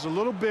Lopez a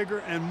little bigger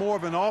and more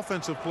of an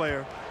offensive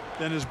player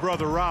than his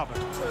brother Robin.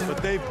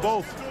 But they've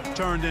both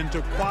turned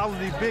into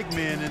quality big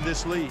men in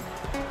this league.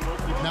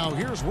 Now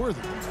here's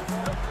Worthy.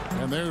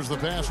 And there's the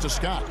pass to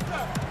Scott.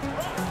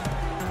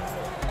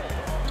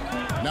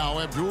 Now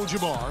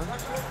Abdul-Jabbar.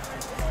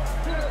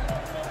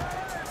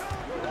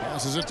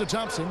 Passes it to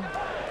Thompson.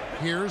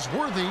 Here's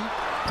Worthy.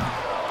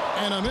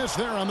 And a miss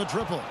there on the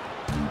triple.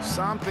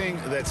 Something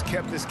that's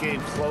kept this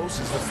game close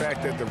is the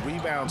fact that the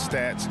rebound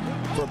stats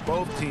for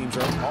both teams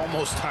are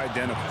almost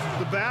identical.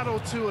 The battle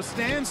to a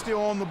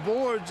standstill on the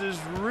boards has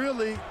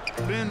really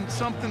been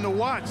something to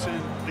watch,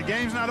 and the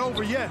game's not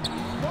over yet.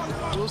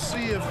 We'll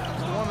see if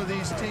one of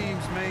these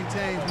teams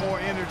maintains more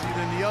energy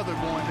than the other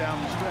going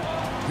down the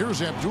stretch.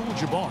 Here's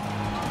Abdul-Jabbar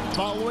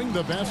following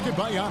the basket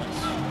by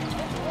Giannis.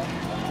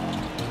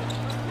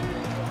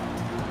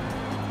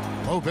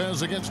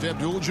 Lopez against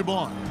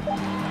Abdul-Jabbar.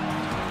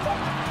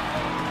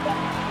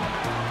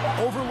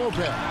 Over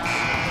Lopez.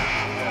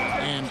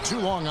 And too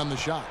long on the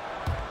shot.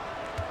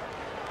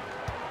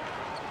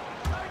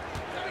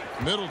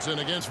 Middleton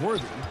against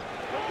Worthy.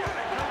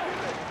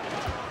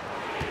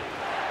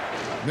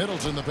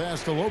 Middleton the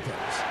pass to Lopez.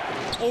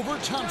 Over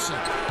Thompson.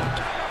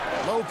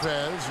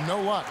 Lopez,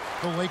 no luck.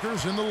 The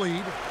Lakers in the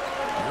lead.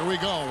 Here we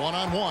go,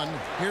 one-on-one.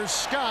 Here's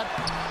Scott.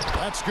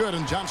 That's good,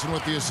 and Johnson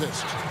with the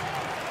assist.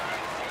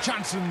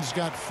 Johnson's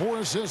got 4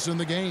 assists in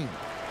the game.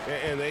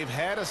 And they've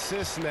had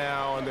assists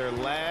now in their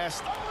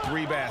last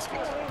 3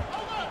 baskets.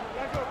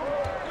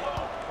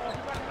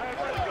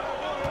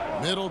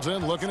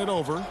 Middleton looking it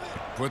over.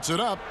 Puts it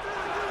up.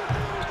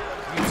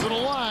 Keeps it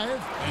alive.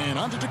 And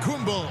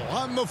Antetokounmpo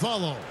on the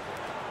follow.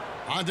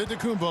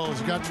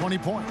 Antetokounmpo's got 20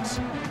 points.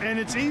 And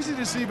it's easy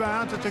to see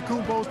by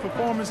Antetokounmpo's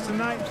performance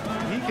tonight.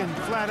 He can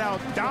flat out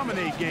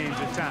dominate games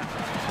at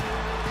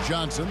times.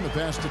 Johnson, the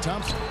pass to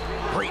Thompson.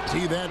 Great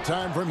D that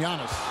time from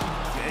Giannis.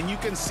 And you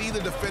can see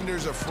the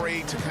defenders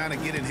afraid to kind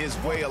of get in his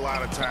way a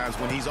lot of times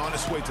when he's on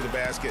his way to the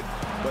basket.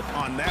 But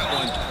on that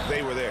one,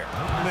 they were there.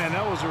 Man,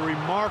 that was a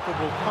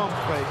remarkable pump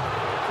fake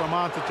from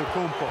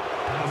Antetokounmpo.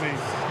 I mean,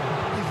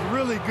 he's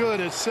really good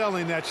at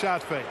selling that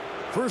shot fake.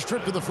 First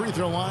trip to the free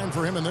throw line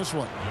for him in this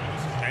one.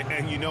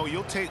 And you know,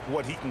 you'll take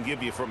what he can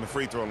give you from the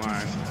free throw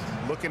line.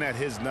 Looking at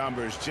his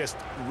numbers, just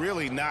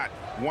really not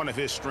one of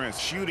his strengths.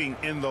 Shooting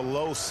in the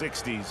low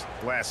 60s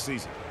last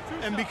season.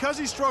 And because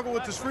he struggled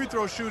with his free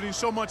throw shooting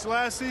so much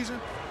last season,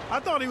 I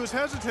thought he was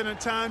hesitant at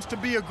times to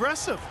be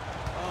aggressive.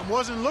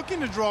 Wasn't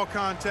looking to draw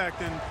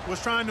contact and was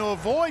trying to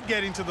avoid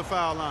getting to the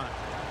foul line.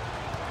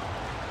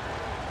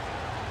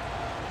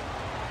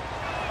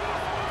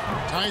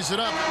 Ties it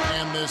up,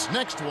 and this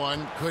next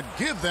one could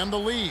give them the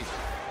lead.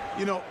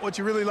 You know, what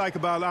you really like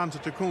about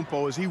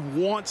Antetokounmpo is he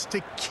wants to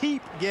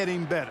keep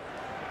getting better.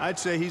 I'd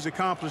say he's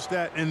accomplished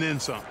that and then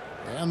some.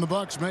 And the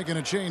Bucks making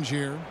a change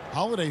here.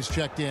 Holiday's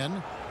checked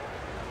in.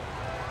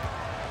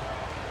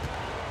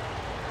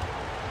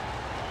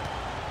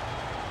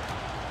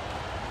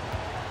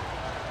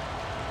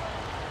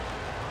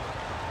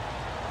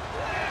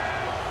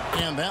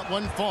 And that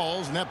one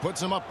falls, and that puts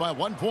him up by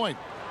 1 point.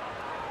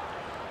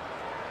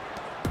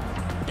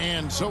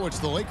 And so it's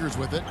the Lakers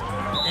with it.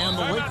 And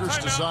the Lakers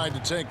decide to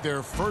take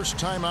their first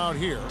time out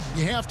here.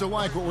 You have to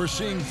like what we're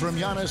seeing from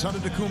Giannis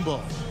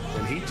Antetokounmpo.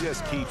 And he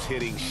just keeps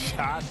hitting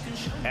shot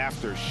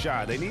after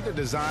shot. They need to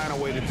design a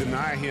way to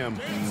deny him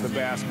the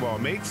basketball.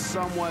 Make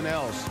someone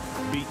else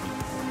beat you.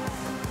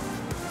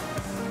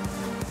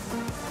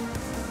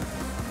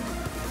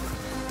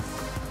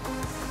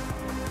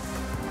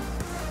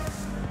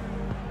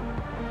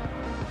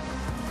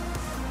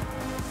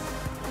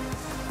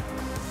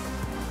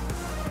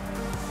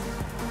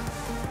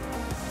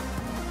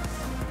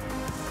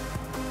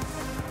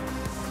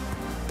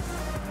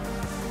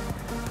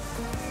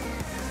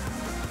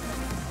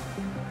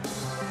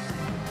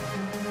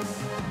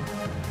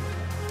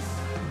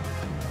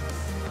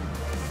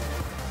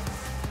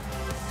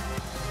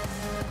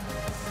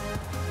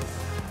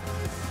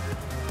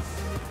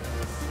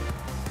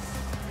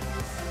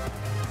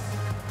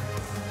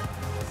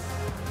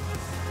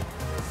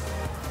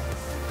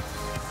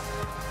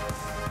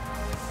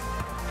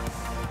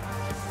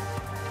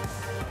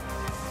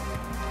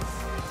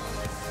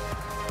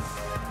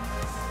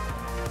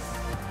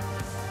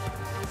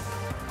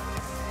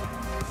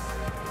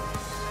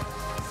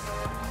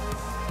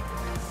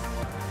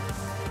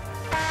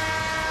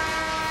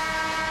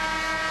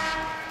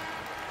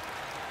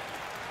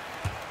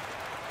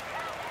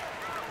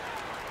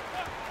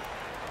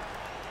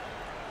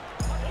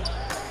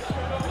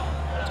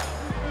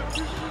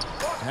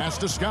 Pass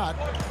to Scott.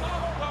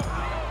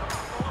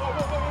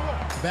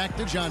 Back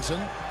to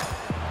Johnson.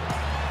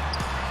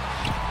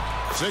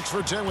 6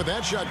 for 10 with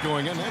that shot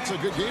going in. That's a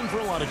good game for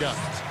a lot of guys.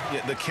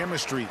 Yeah, the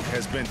chemistry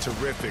has been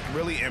terrific.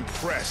 Really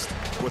impressed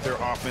with their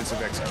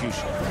offensive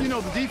execution. You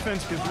know, the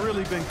defense has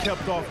really been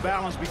kept off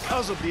balance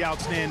because of the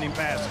outstanding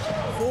passes.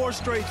 4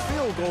 straight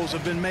field goals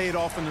have been made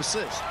off an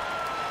assist.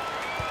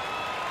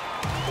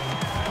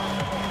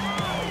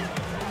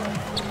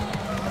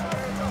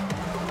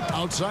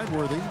 Outside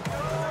Worthy.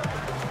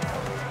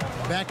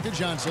 Back to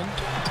Johnson.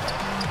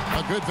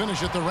 A good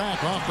finish at the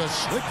rack off the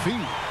slick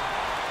feed.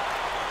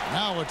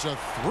 Now it's a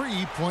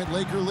 3-point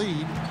Laker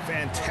lead.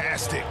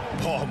 Fantastic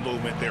ball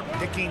movement. They're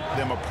picking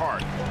them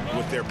apart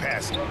with their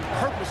passing.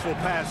 Purposeful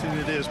passing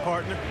it is,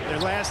 partner. Their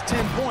last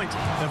 10 points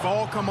have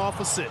all come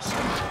off assists.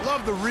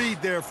 Love the read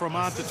there from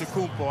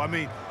Antetokounmpo. I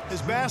mean,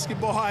 his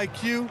basketball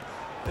IQ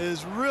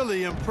is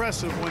really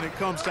impressive when it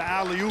comes to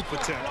alley-oop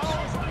attempts.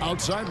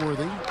 Outside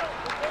Worthy.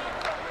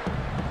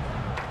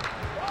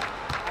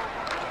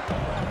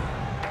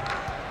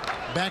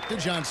 Back to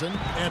Johnson.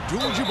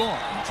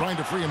 Abdul-Jabbar trying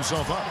to free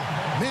himself up.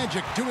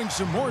 Magic doing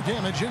some more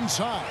damage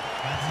inside.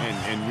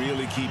 And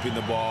really keeping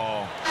the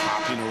ball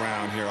hopping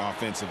around here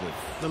offensively.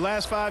 The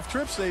last 5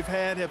 trips they've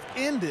had have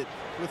ended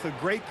with a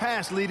great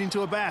pass leading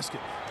to a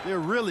basket. They're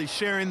really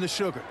sharing the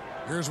sugar.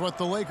 Here's what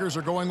the Lakers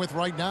are going with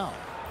right now.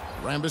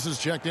 Rambis is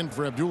checked in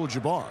for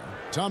Abdul-Jabbar.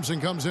 Thompson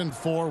comes in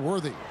for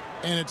Worthy.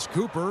 And it's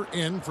Cooper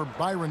in for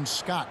Byron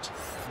Scott.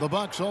 The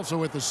Bucks also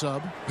with the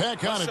sub. Pat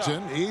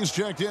Connaughton, he's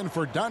checked in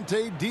for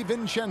Dante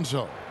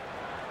DiVincenzo.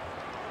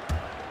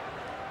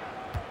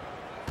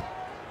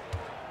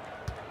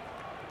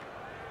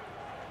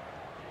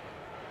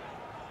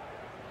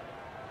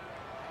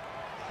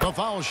 The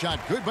foul shot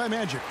good by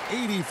Magic.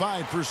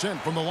 85%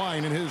 from the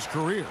line in his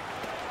career.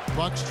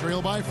 Bucks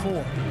trail by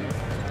 4.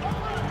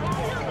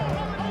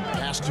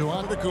 Pass to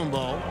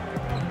Antetokounmpo.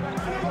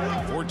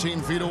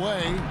 14 feet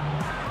away.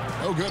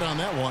 No good on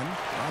that one.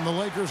 And the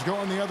Lakers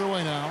going the other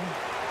way now.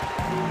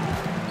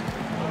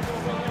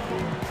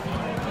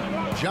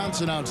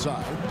 Johnson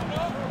outside.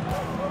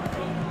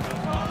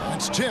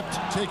 That's tipped.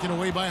 Taken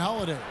away by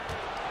Holiday.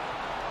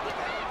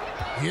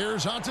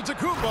 Here's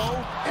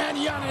Antetokounmpo. And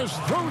Giannis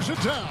throws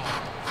it down.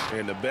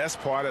 And the best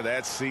part of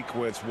that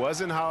sequence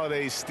wasn't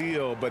Holiday's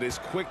steal, but his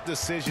quick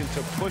decision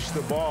to push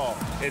the ball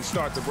and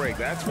start the break.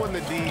 That's when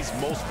the D's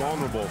most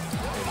vulnerable,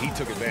 and he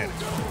took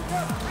advantage.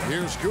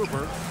 Here's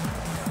Cooper.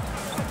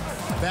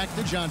 Back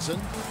to Johnson.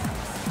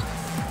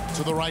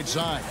 To the right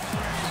side.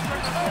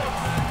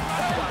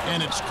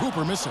 And it's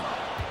Cooper missing.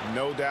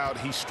 No doubt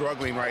he's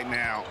struggling right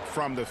now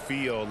from the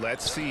field.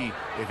 Let's see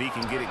if he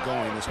can get it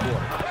going this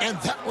quarter. And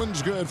that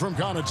one's good from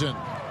Connaughton.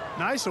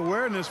 Nice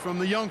awareness from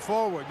the young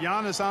forward.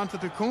 Giannis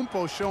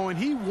Antetokounmpo showing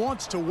he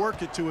wants to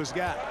work it to his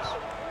guys.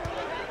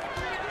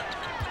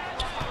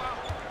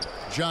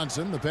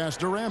 Johnson, the pass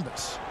to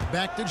Rambis.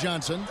 Back to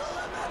Johnson.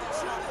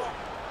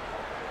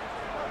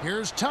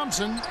 Here's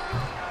Thompson.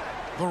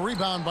 The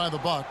rebound by the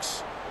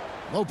Bucks.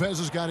 Lopez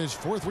has got his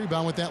 4th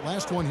rebound with that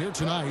last one here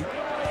tonight.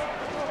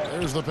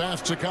 There's the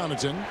pass to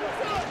Connaughton.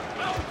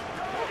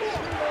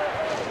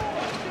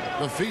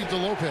 The feed to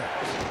Lopez.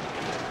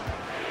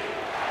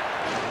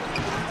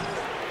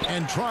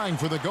 And trying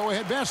for the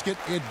go-ahead basket.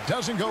 It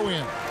doesn't go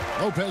in.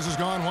 Lopez has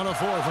gone 1 of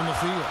 4 from the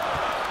field.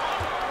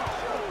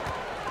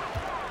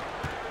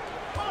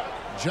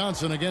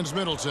 Johnson against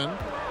Middleton.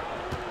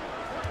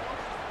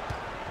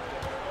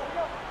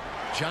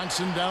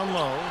 Johnson down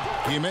low.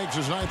 He makes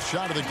his 9th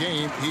shot of the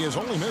game. He has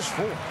only missed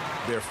 4.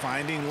 They're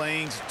finding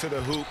lanes to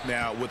the hoop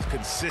now with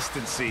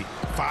consistency.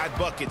 5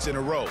 buckets in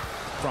a row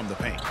from the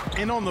paint.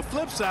 And on the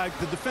flip side,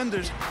 the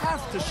defenders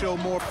have to show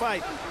more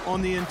fight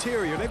on the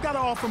interior. They've got to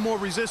offer more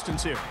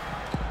resistance here.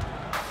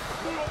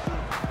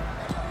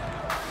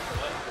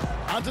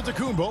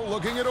 Antetokounmpo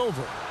looking it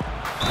over.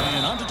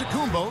 And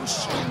Antetokounmpo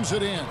slams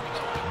it in.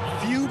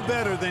 Few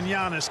better than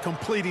Giannis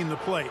completing the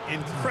play.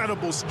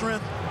 Incredible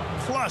strength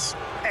plus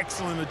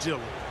excellent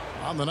agility.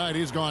 On the night,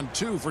 he's gone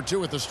 2 for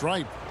 2 at the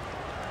stripe.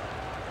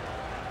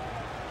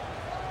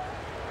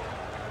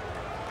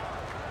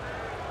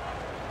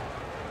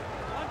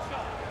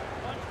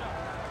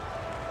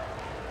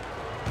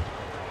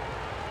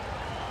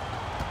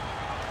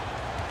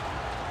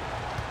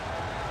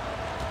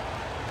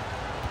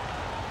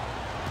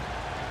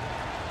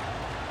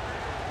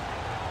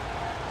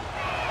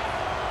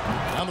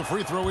 Now the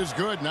free throw is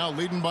good. Now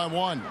leading by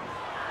 1.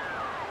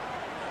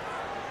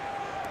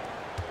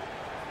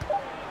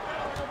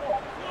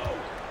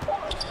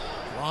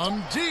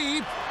 From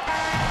deep.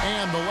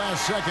 And the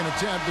last second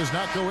attempt does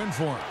not go in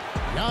for him.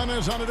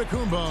 Giannis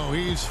Antetokounmpo,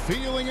 he's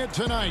feeling it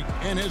tonight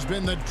and has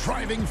been the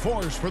driving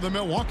force for the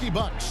Milwaukee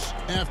Bucks.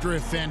 After a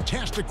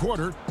fantastic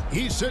quarter,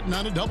 he's sitting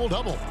on a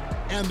double-double.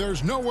 And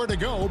there's nowhere to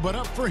go but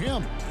up for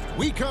him.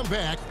 We come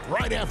back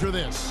right after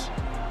this.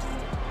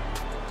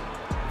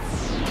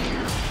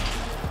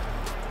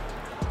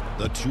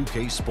 The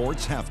 2K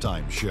Sports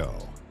Halftime Show.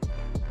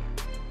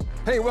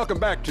 Hey, welcome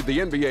back to the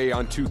NBA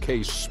on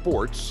 2K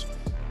Sports.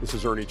 This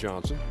is Ernie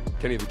Johnson.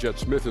 Kenny the Jet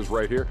Smith is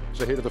right here.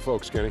 Say hey to the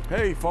folks, Kenny.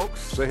 Hey, folks.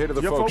 Say hey to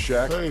the folks,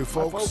 Shaq. Hey,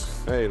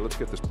 folks. Hey, let's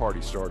get this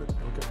party started.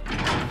 Okay.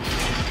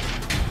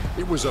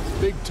 It was a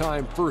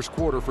big-time first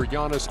quarter for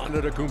Giannis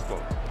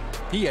Antetokounmpo.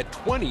 He had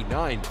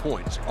 29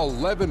 points,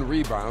 11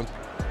 rebounds,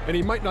 and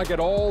he might not get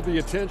all the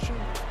attention,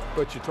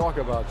 but you talk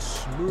about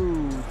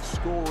smooth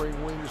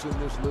scoring wings in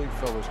this league,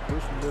 fellas.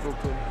 Chris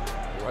Middleton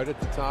right at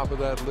the top of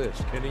that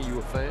list. Kenny, you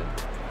a fan?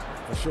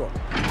 For sure.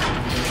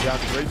 He's a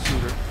great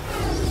shooter.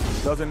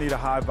 Doesn't need a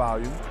high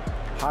volume,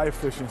 high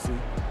efficiency.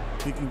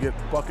 He can get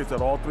buckets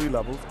at all three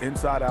levels,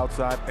 inside,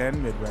 outside,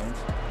 and mid-range.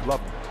 Love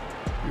him.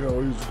 You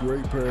know, he's a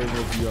great pairing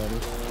with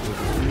Giannis. With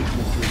the feet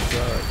gets you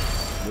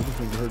inside.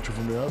 Middleton can hurt you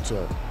from the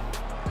outside.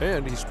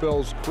 And he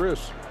spells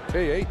Chris,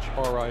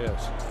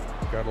 K-H-R-I-S.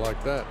 Gotta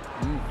like that.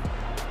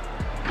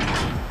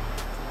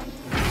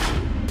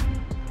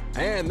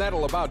 And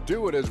that'll about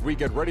do it as we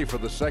get ready for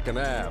the second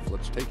half.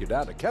 Let's take you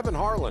down to Kevin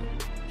Harlan.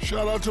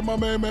 Shout out to my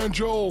man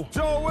Joel.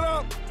 Joe, what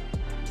up?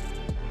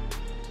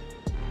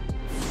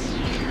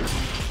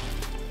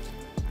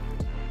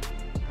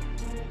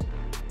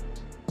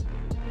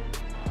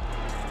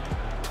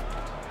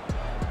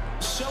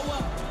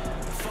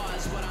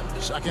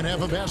 Second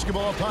half of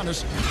basketball upon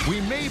us.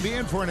 We may be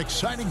in for an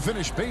exciting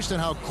finish based on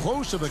how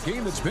close of a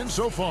game it's been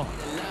so far.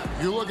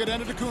 You look at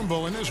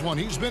Antetokounmpo in this one.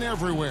 He's been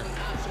everywhere.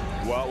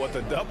 Well, with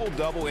a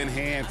double-double in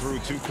hand through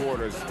 2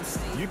 quarters,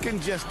 you can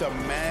just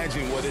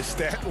imagine what his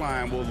stat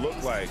line will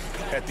look like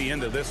at the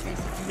end of this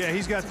one. Yeah,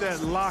 he's got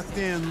that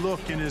locked-in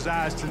look in his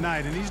eyes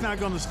tonight, and he's not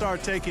going to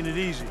start taking it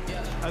easy.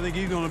 I think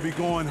he's going to be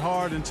going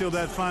hard until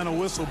that final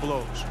whistle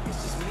blows.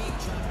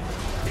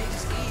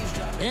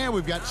 And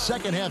we've got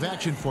second half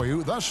action for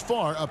you. Thus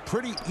far, a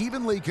pretty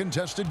evenly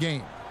contested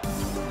game.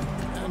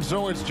 And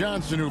so it's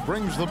Johnson who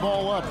brings the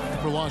ball up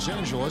for Los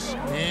Angeles.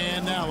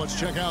 And now let's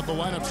check out the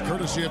lineups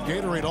courtesy of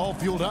Gatorade, all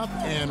fueled up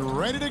and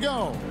ready to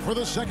go for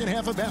the second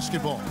half of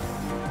basketball.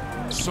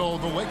 So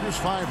the Lakers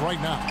 5 right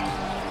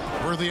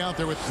now. Worthy out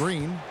there with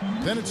Green.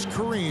 Then it's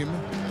Kareem.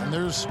 And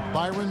there's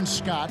Byron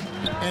Scott.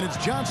 And it's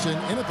Johnson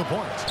in at the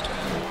point.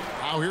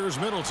 Now here's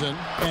Middleton.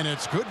 And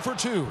it's good for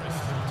 2.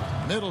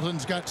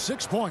 Middleton's got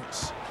 6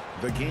 points.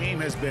 The game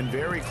has been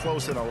very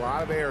close in a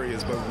lot of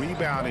areas, but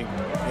rebounding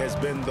has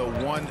been the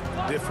one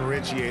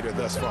differentiator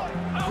thus far.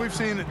 We've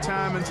seen it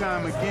time and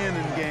time again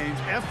in games.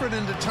 Effort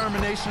and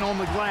determination on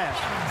the glass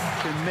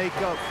can make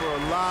up for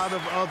a lot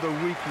of other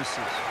weaknesses.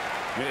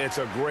 It's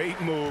a great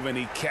move, and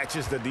he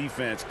catches the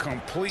defense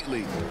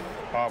completely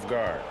off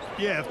guard.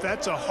 Yeah, if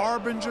that's a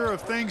harbinger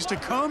of things to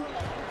come,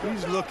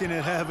 he's looking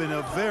at having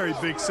a very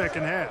big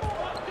second half.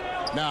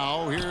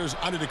 Now here's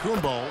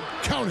Antetokounmpo.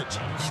 Count it.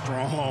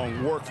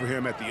 Strong work for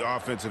him at the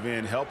offensive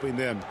end, helping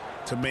them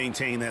to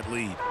maintain that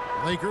lead.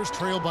 Lakers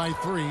trail by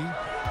 3.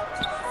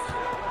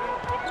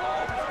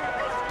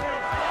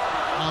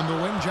 On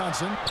the wing,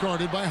 Johnson,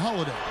 guarded by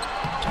Holiday.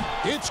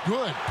 It's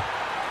good.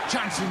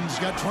 Johnson's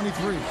got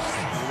 23.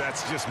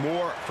 That's just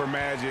more for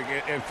Magic,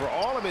 and for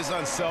all of his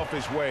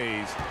unselfish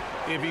ways,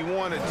 if he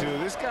wanted to,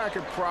 this guy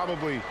could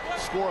probably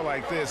score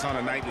like this on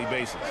a nightly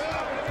basis.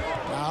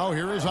 Now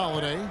here is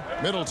Holiday.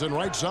 Middleton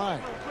right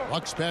side.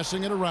 Bucks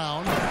passing it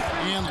around,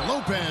 and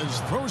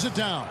Lopez throws it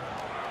down.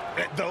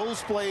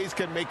 Those plays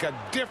can make a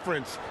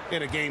difference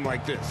in a game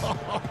like this.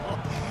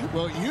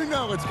 Well, you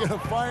know it's going to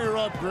fire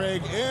up,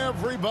 Greg,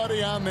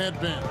 everybody on that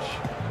bench.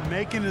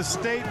 Making a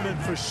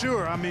statement for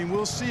sure. I mean,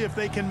 we'll see if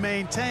they can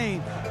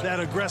maintain that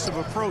aggressive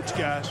approach,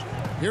 guys.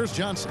 Here's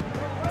Johnson.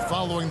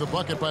 Following the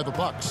bucket by the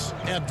Bucks.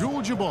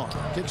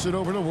 Abdul-Jabbar kicks it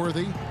over to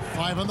Worthy.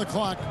 5 on the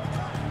clock.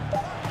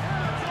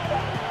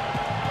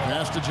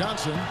 Pass to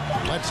Johnson.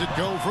 Lets it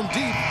go from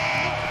deep.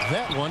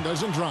 That one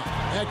doesn't drop.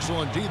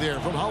 Excellent D there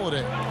from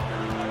Holiday.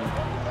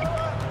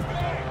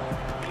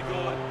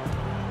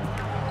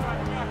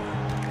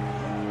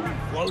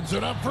 Loads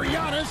it up for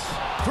Giannis.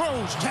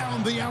 Throws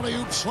down the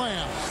alley-oop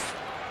slam.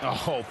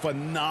 Oh,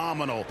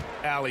 phenomenal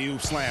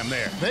alley-oop slam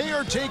there. They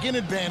are taking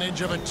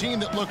advantage of a team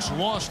that looks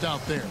lost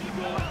out there.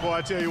 Boy,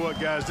 I tell you what,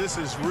 guys, this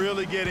is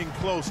really getting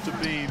close to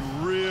being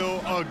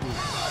real ugly.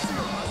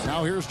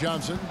 Now here's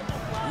Johnson.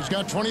 He's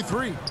got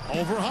 23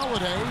 over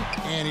Holiday,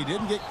 and he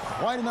didn't get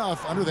quite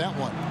enough under that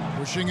one.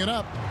 Pushing it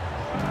up.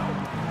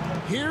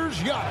 Here's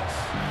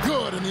Giannis.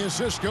 Good, and the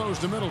assist goes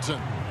to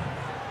Middleton.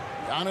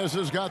 Giannis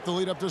has got the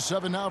lead up to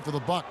 7 now for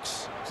the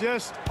Bucks.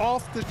 Just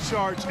off the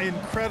charts,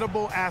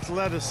 incredible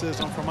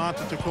athleticism from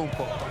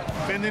Antetokounmpo.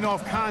 Fending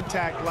off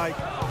contact like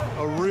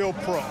a real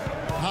pro.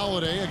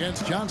 Holiday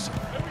against Johnson.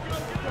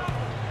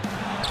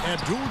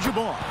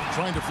 Abdul-Jabbar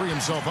trying to free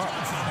himself up.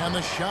 And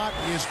the shot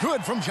is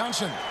good from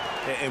Johnson.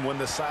 And when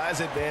the size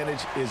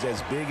advantage is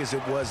as big as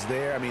it was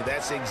there, I mean,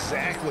 that's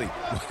exactly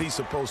what he's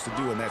supposed to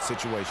do in that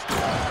situation.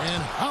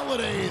 And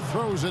Holiday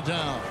throws it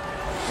down.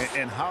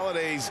 And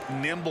Holiday's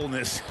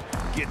nimbleness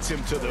gets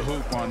him to the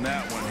hoop on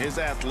that one. His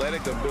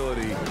athletic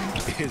ability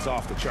is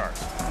off the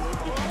charts.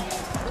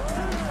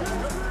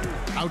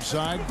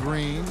 Outside,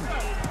 Green.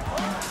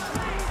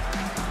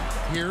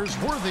 Here's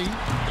Worthy,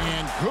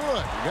 and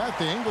good. Got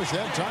the English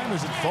that time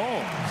as it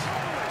falls.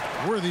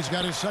 Worthy's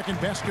got his second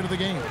basket of the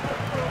game.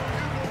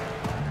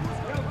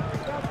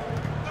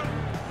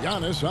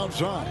 Giannis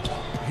outside.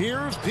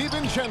 Here's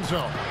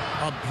DiVincenzo.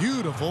 A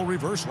beautiful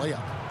reverse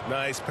layup.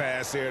 Nice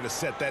pass there to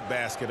set that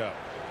basket up.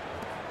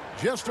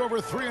 Just over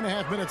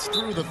 3.5 minutes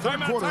through the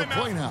third quarter of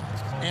play now.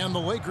 And the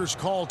Lakers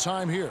call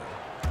time here.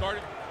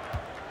 Started.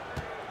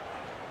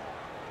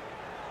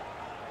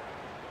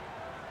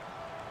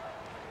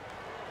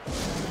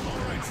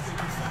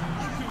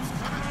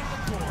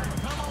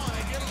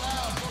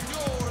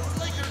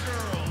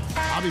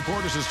 Bobby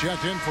Portis is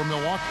checked in for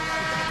Milwaukee.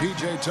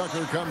 P.J.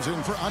 Tucker comes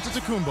in for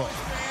Antetokounmpo.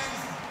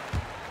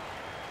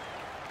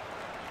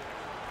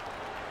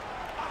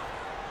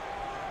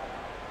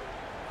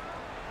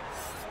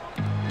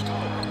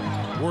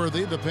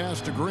 Worthy, the pass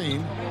to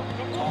Green.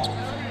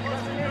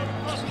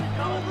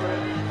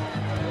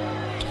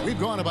 We've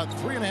gone about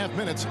 3.5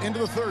 minutes into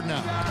the third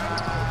now.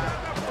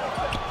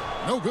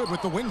 No good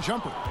with the wing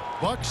jumper.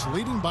 Bucks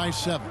leading by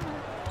 7.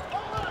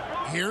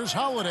 Here's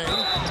Holiday.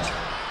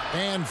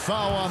 And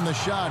foul on the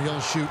shot. He'll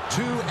shoot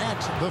 2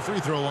 at the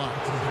free throw line.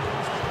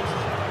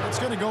 It's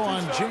going to go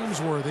on James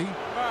Worthy.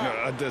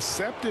 A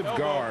deceptive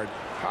guard.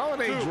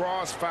 Holiday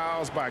draws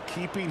fouls by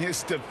keeping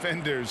his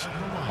defenders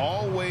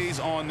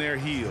always on their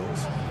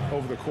heels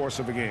over the course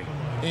of a game.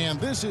 And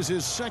this is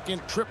his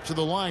second trip to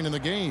the line in the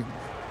game.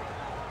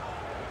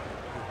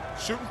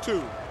 Shooting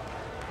 2.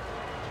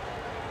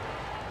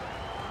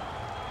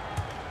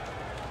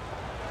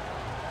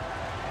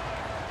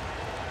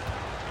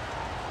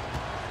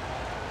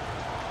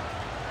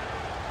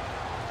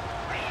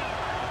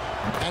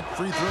 That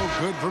free throw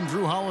good from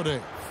Drew Holiday.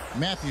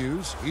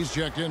 Matthews, he's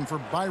checked in for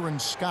Byron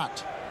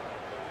Scott.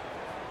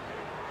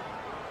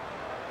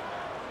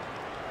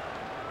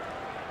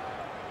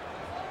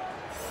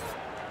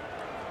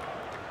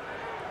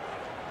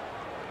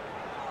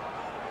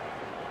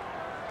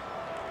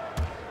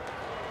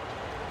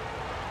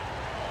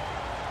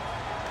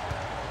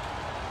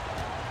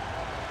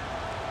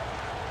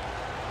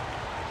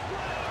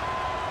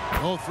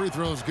 Both free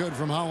throws good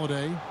from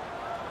Holiday.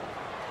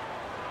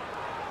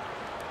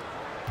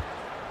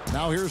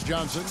 Now here's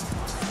Johnson.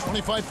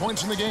 25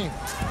 points in the game.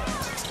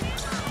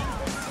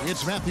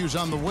 It's Matthews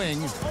on the wing.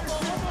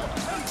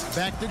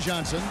 Back to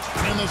Johnson.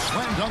 And the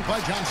slam dunk by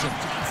Johnson.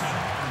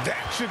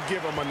 That should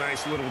give him a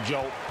nice little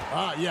jolt.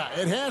 Yeah,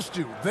 it has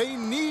to. They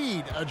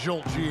need a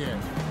jolt, GA.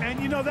 And,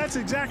 you know, that's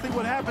exactly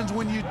what happens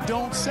when you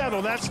don't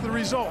settle. That's the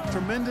result.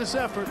 Tremendous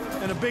effort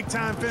and a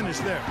big-time finish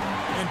there.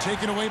 And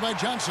taken away by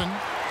Johnson.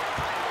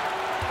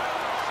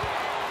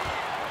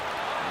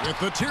 With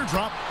the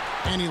teardrop.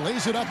 And he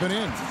lays it up and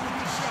in.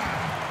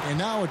 And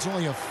now it's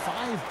only a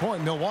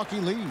 5-point Milwaukee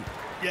lead.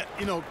 Yeah,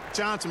 you know,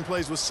 Johnson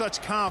plays with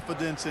such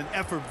confidence and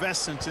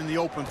effervescence in the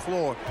open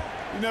floor.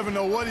 You never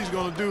know what he's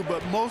going to do,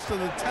 but most of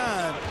the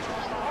time,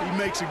 he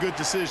makes a good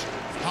decision.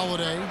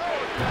 Holiday.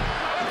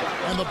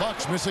 And the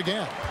Bucks miss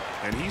again.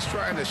 And he's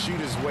trying to shoot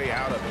his way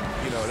out of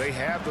it. You know, they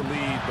have the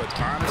lead, but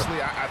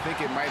honestly, I think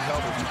it might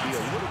help if he be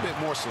a little bit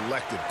more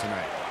selective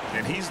tonight.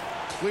 And he's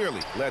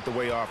clearly led the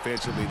way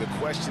offensively. The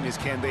question is,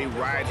 can they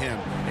ride him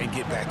and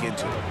get back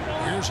into it?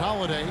 Here's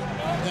Holiday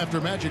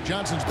after Magic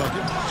Johnson's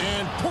bucket,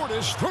 and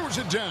Portis throws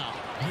it down.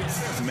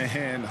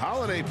 Man,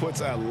 Holiday puts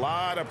a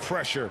lot of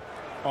pressure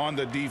on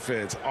the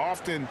defense.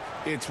 Often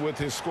it's with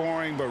his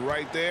scoring, but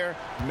right there,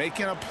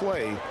 making a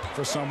play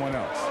for someone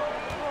else.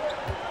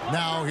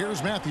 Now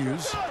here's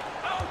Matthews.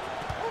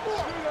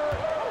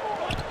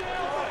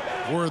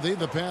 Worthy,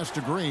 the pass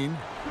to Green.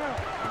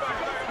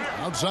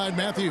 Outside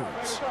Matthews.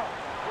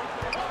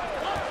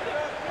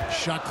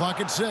 Shot clock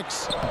at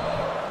 6.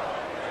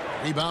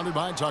 Rebounded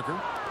by Tucker.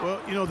 Well,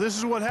 you know, this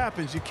is what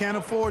happens. You can't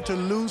afford to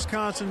lose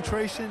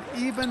concentration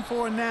even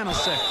for a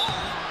nanosecond.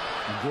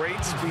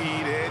 Great speed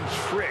and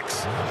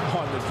tricks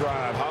on the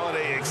drive.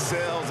 Holiday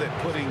excels at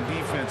putting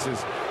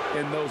defenses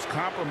in those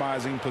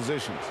compromising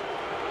positions.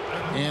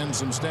 And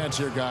some stats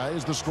here,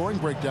 guys. The scoring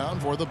breakdown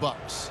for the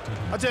Bucks.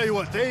 I'll tell you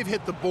what, they've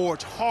hit the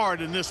boards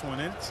hard in this one.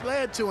 It's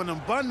led to an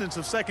abundance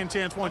of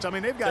second-chance points. I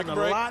mean, they've gotten a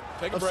lot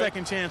of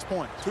second-chance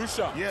points. 2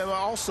 shots. Yeah, but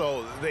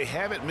also, they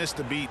haven't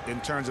missed a beat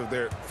in terms of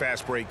their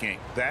fast break game.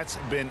 That's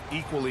been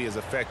equally as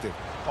effective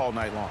all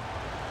night long.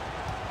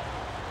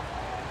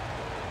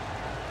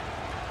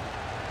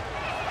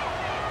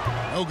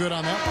 No good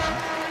on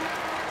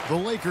that one.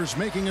 The Lakers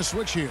making a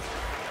switch here.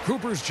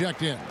 Cooper's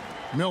checked in.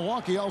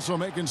 Milwaukee also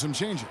making some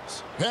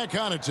changes. Pat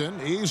Connaughton,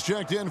 he's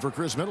checked in for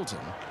Chris Middleton.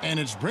 And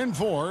it's Bryn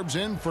Forbes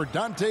in for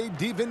Dante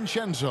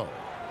DiVincenzo.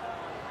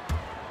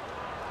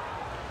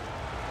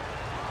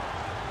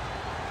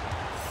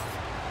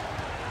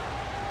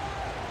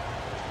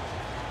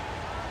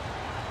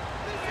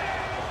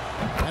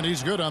 And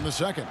he's good on the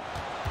second.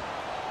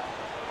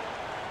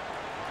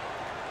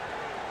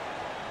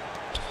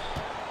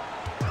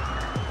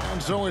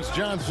 And so it's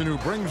Johnson who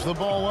brings the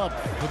ball up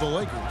for the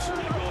Lakers.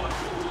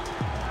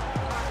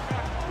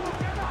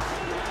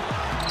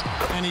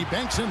 And he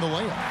banks in the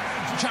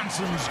layup.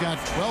 Johnson's got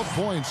 12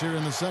 points here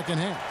in the second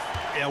half.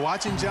 Yeah,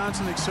 watching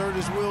Johnson exert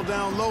his will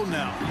down low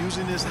now,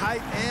 using his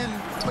height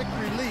and quick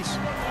release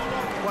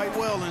quite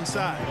well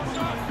inside.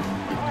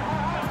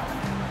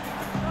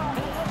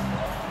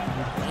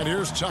 And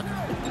here's Tucker.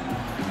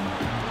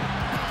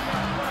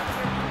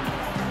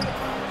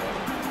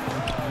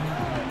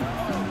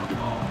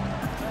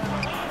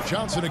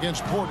 Johnson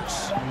against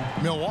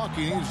Portis.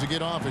 Milwaukee needs to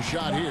get off a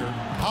shot here.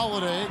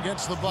 Holiday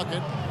gets the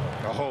bucket.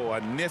 Oh,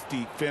 a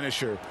nifty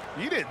finisher.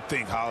 You didn't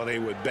think Holiday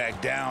would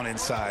back down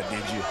inside,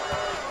 did you?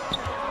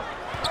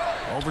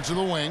 Over to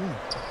the wing.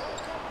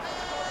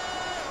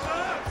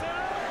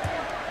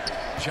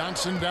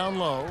 Johnson down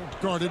low,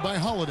 guarded by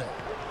Holiday.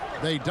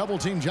 They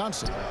double-team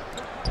Johnson.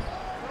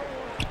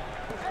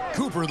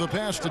 Cooper the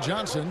pass to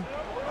Johnson.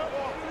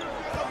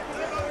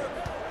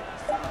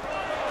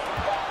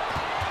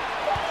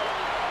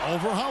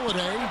 Over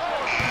Holiday.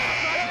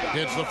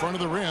 Hits the front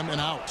of the rim and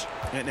out.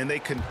 And they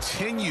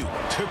continue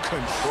to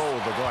control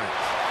the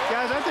glass.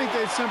 Guys, I think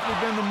they've simply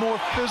been the more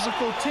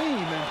physical team,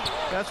 and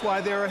that's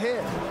why they're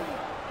ahead.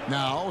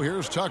 Now,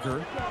 here's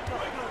Tucker.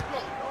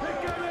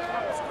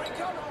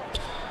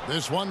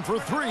 This one for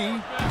three.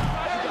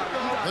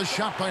 The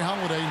shot by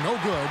Holiday, no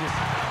good.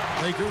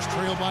 Lakers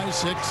trail by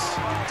 6.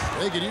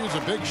 They could use a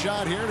big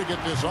shot here to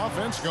get this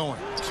offense going.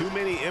 Too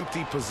many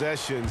empty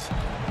possessions.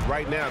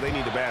 Right now, they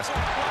need a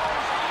basket.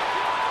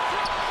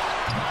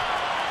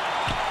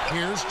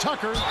 Here's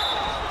Tucker,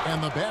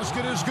 and the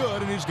basket is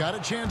good, and he's got a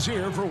chance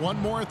here for one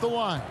more at the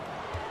line.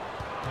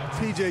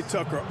 P.J.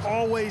 Tucker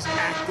always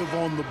active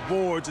on the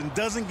boards and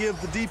doesn't give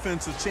the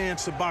defense a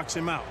chance to box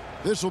him out.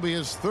 This will be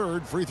his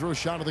 3rd free throw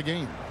shot of the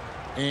game.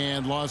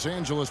 And Los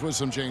Angeles with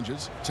some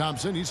changes.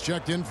 Thompson, he's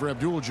checked in for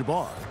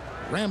Abdul-Jabbar.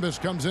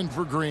 Rambis comes in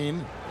for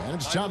Green, and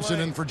it's Thompson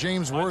in for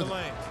James Worthy.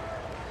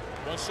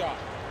 One shot.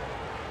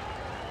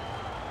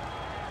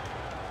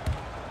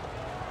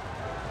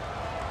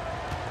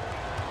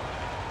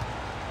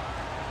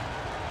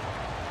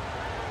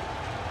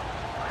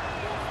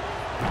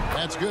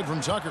 That's good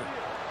from Tucker.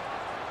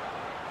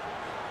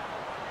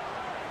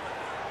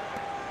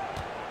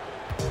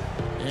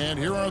 And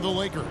here are the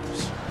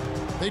Lakers.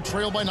 They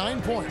trail by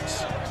 9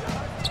 points.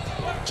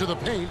 To the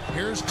paint,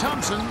 here's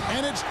Thompson,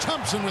 and it's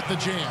Thompson with the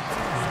jam.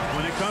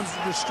 When it comes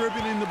to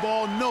distributing the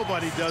ball,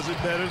 nobody does it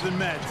better than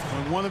Magic.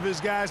 When one of his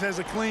guys has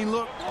a clean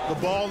look, the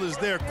ball is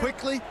there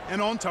quickly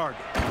and on target.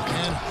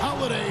 And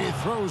Holiday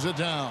throws it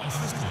down.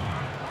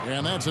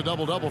 And that's a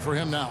double-double for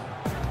him now.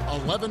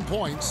 11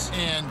 points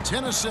and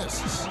 10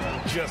 assists.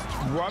 Just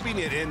rubbing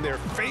it in their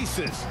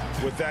faces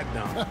with that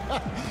dunk.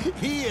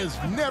 He is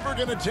never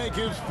going to take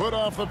his foot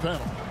off the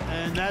pedal.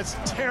 And that's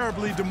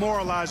terribly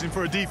demoralizing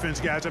for a defense,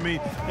 guys. I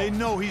mean, they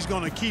know he's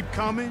going to keep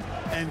coming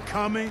and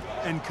coming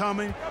and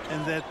coming,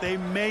 and that they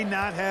may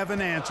not have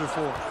an answer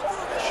for it.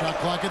 Shot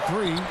clock at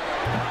 3.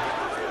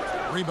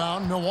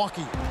 Rebound,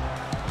 Milwaukee.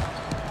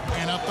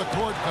 And up the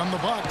court come the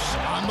Bucks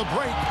on the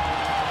break.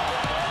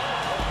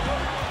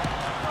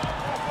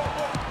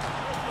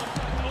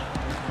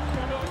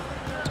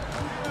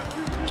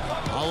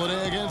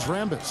 Holiday against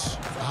Rambis.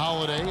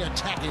 Holiday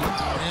attacking,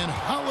 and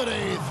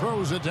Holiday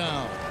throws it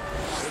down.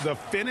 The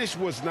finish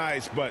was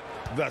nice, but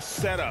the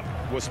setup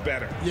was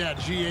better. Yeah,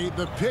 G8,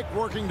 the pick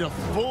working to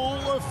full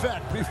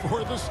effect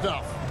before the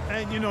stuff.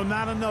 And, you know,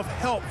 not enough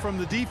help from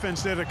the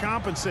defense there to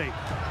compensate.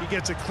 He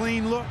gets a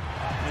clean look,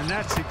 and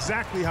that's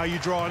exactly how you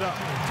draw it up.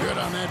 Good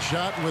on that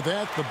shot. With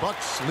that, the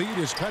Bucks lead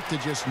is cut to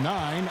just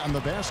 9 on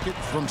the basket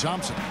from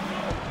Thompson.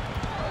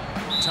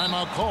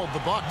 Timeout called, the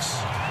Bucks.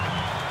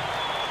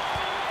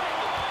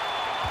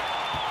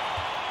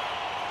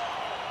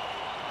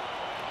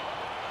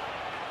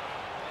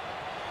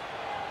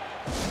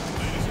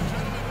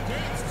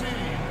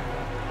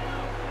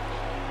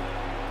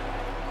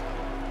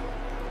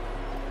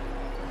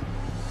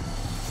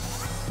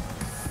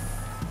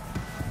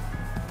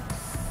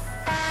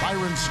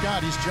 Byron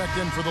Scott, he's checked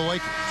in for the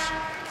Lakers.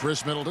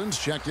 Chris Middleton's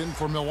checked in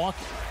for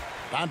Milwaukee.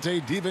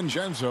 Dante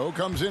DiVincenzo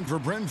comes in for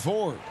Bryn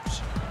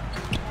Forbes.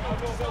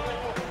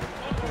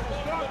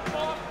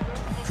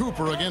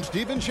 Cooper against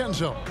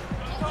DiVincenzo.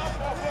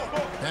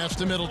 Pass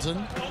to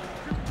Middleton.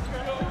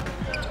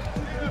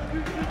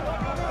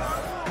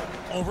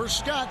 Over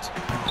Scott.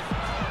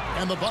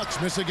 And the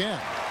Bucks miss again.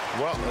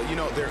 Well, you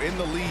know, they're in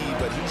the lead,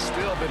 but he's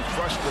still been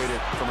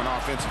frustrated from an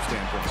offensive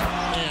standpoint.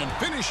 And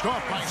finished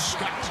off by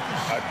Scott.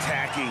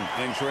 Attacking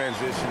in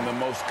transition, the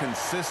most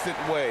consistent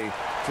way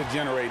to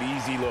generate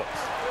easy looks.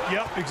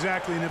 Yep,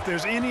 exactly. And if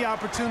there's any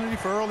opportunity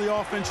for early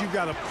offense, you've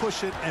got to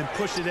push it and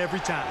push it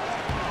every time.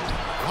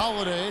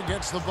 Holiday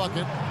gets the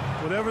bucket.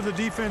 Whatever the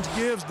defense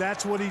gives,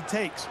 that's what he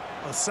takes.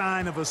 A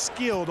sign of a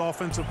skilled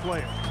offensive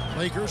player.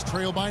 Lakers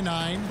trail by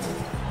 9.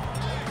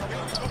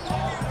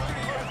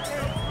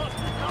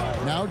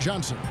 Now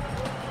Johnson.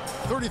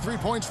 33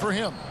 points for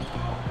him.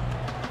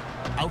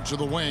 Out to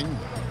the wing.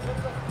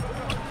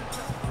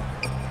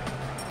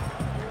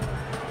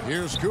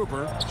 Here's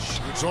Cooper.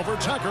 Shoots over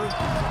Tucker.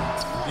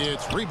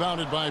 It's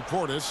rebounded by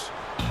Portis.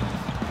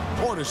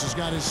 Portis has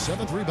got his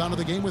 7th rebound of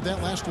the game with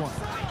that last one.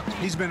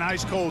 He's been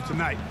ice cold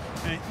tonight.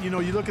 And, you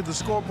know, you look at the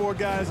scoreboard,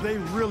 guys, they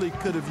really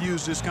could have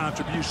used this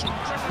contribution.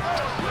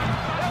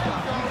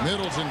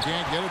 Middleton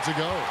can't get it to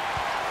go.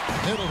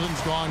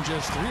 Middleton's gone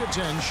just 3 of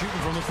 10 shooting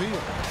from the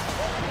field.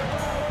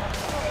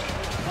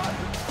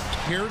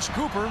 Here's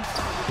Cooper.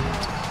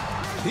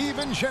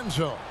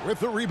 DiVincenzo with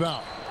the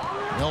rebound.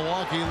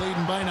 Milwaukee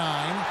leading by 9.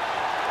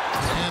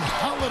 And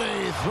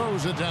Holiday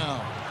throws it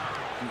down.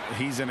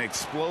 He's an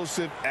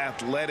explosive,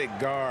 athletic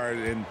guard,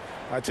 and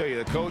I tell you,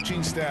 the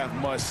coaching staff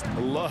must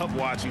love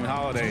watching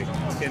Holiday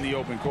in the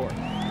open court.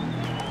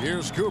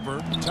 Here's Cooper.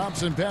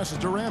 Thompson passes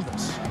to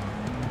Rambis.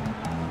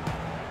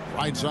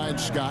 Right side,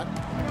 Scott.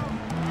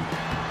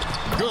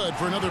 Good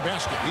for another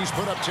basket. He's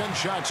put up 10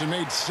 shots and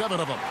made 7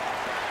 of them.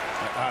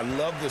 I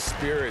love the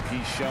spirit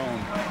he's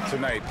shown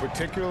tonight,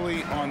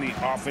 particularly on the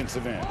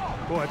offensive end.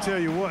 Boy, I tell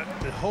you what,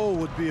 the hole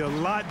would be a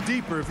lot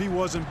deeper if he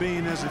wasn't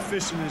being as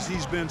efficient as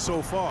he's been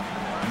so far.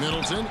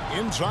 Middleton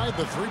inside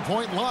the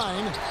three-point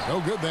line.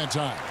 No good that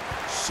time.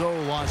 So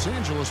Los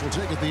Angeles will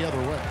take it the other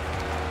way.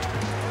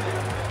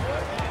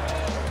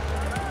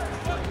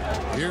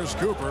 Here's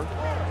Cooper.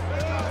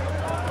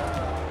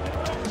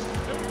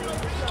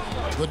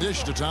 The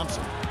dish to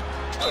Thompson.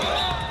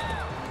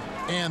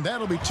 And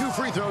that'll be 2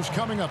 free throws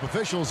coming up.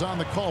 Officials on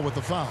the call with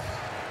the foul.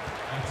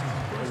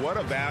 What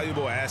a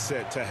valuable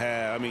asset to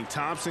have. I mean,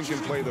 Thompson can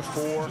play the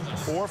 4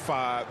 or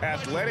 5,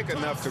 athletic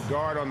enough to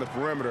guard on the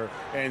perimeter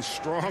and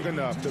strong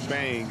enough to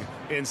bang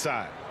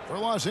inside. For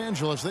Los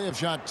Angeles, they have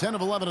shot 10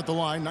 of 11 at the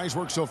line. Nice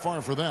work so far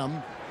for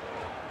them.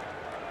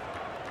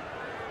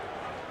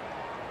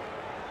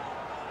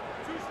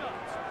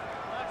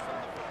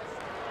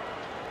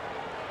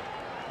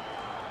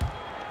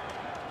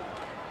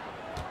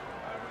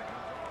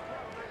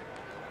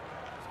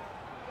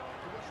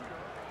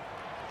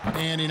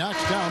 And he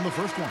knocks down the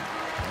first one.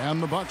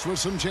 And the Bucks with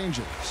some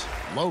changes.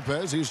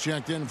 Lopez, he's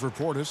checked in for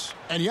Portis.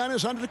 And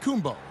Giannis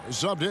Antetokounmpo is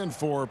subbed in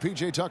for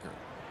P.J. Tucker.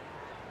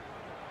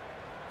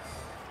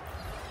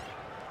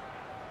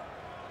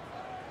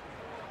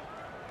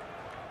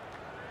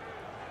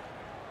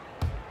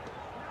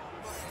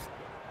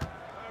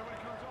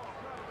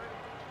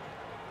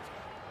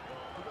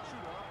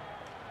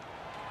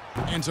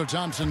 And so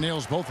Thompson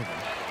nails both of them.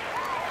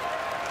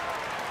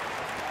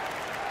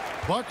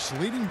 Bucks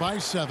leading by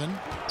 7.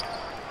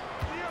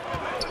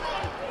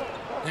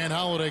 And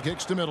Holiday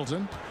kicks to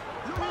Middleton.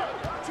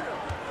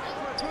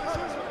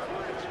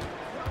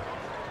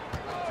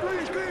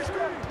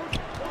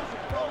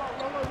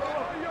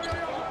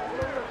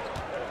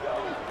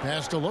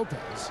 Pass to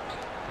Lopez.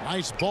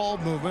 Nice ball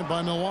movement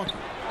by Milwaukee.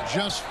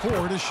 Just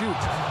 4 to shoot.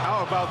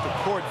 How about the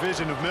court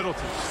vision of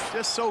Middleton?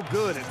 Just so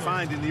good at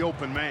finding the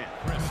open man.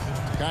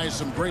 Guys,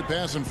 some great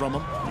passing from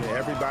him. Yeah,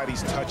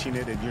 everybody's touching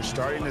it, and you're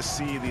starting to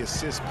see the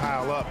assists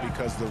pile up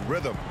because the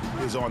rhythm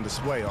is on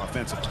display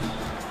offensively.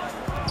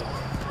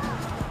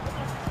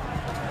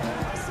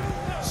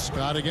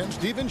 Scott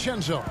against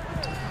DiVincenzo.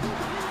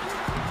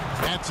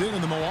 That's in,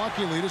 and the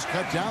Milwaukee lead is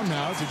cut down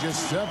now to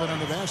just 7 on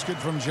the basket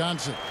from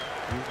Johnson.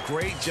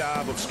 Great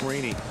job of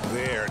screening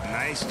there.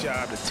 Nice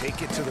job to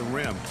take it to the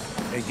rim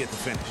and get the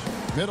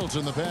finish.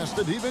 Middleton the pass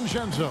to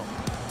DiVincenzo.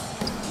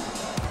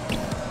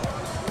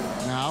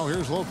 Now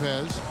here's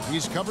Lopez.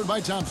 He's covered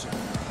by Thompson.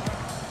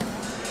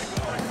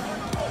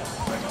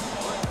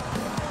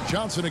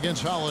 Johnson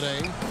against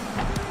Holiday.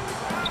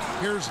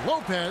 Here's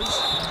Lopez.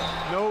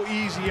 No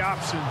easy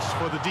options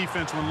for the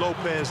defense when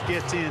Lopez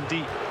gets in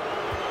deep.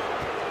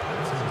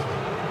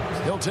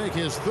 He'll take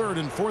his 3rd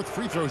and 4th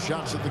free throw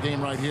shots at the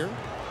game right here.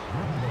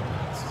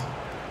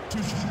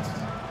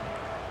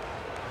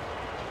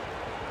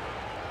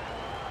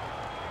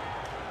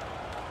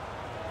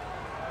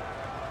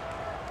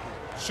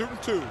 Shooting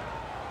 2.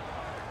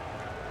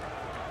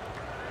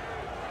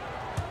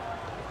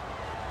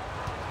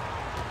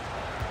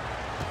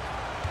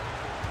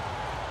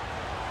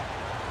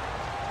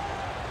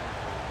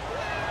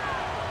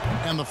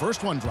 And the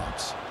first one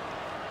drops.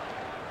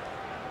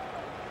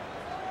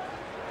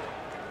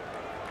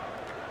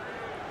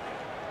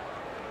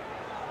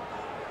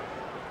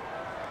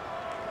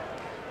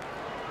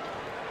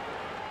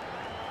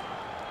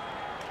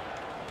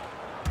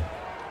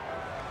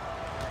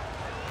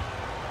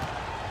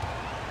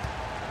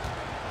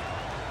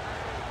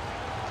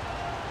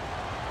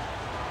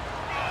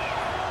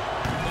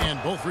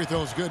 And both free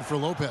throws good for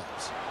Lopez.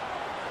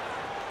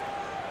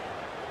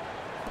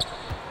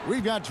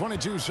 We've got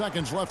 22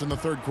 seconds left in the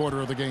 3rd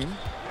quarter of the game.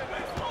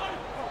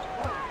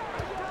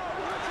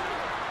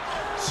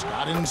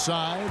 Scott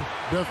inside,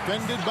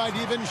 defended by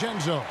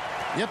DiVincenzo.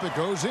 Yep, it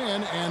goes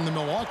in, and the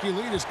Milwaukee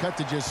lead is cut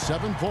to just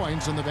 7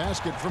 points in the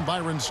basket from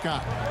Byron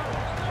Scott.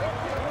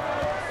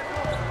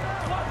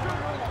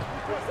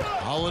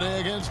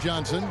 Holiday against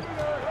Johnson.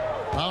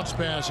 Bounce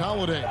pass,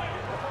 Holiday.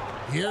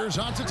 Here's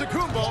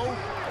Antetokounmpo.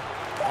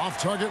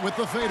 Off target with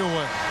the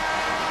fadeaway.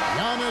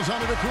 Giannis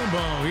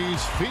Antetokounmpo,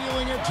 he's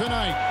feeling it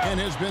tonight and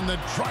has been the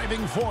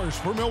driving force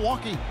for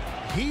Milwaukee.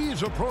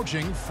 He's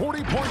approaching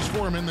 40 points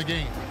for him in the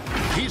game.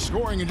 He's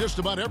scoring in just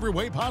about every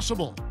way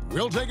possible.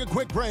 We'll take a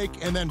quick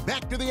break and then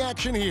back to the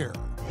action here.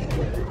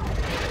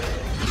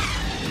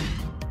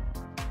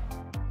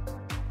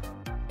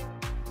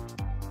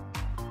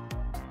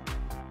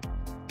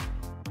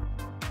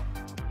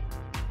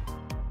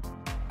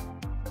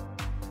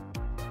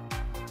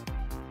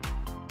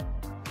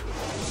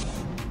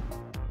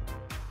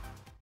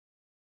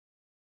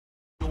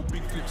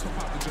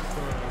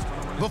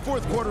 The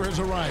fourth quarter has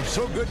arrived.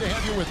 So good to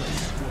have you with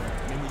us.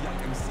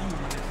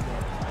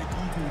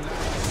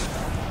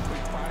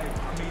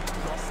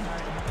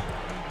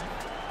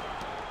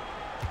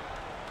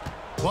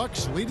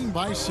 Bucks leading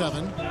by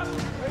 7.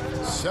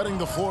 Setting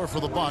the floor for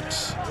the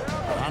Bucks.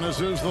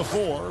 Giannis is the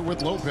 4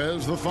 with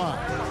Lopez the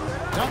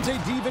 5. Dante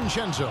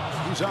DiVincenzo,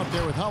 he's out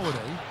there with Holiday.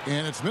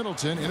 And it's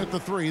Middleton in at the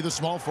 3, the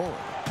small forward.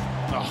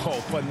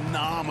 Oh,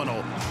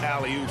 phenomenal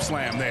alley-oop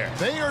slam there.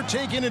 They are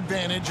taking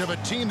advantage of a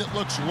team that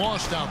looks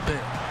lost out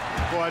there.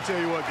 Boy, I tell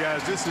you what,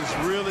 guys, this is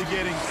really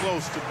getting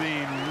close to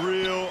being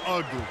real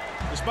ugly.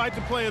 Despite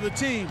the play of the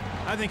team,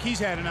 I think he's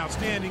had an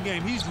outstanding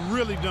game. He's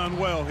really done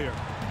well here.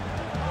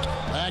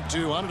 Back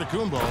to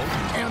Antetokounmpo,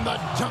 and the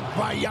dunk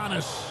by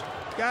Giannis.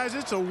 Guys,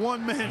 it's a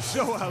one-man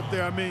show out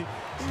there. I mean,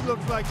 he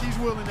looks like he's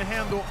willing to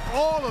handle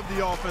all of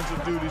the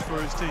offensive duties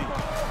for his team.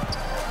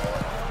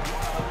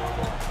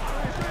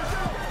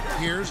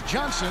 Here's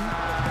Johnson.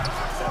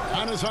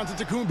 Giannis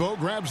Antetokounmpo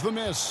grabs the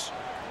miss.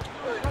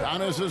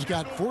 Giannis has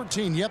got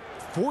 14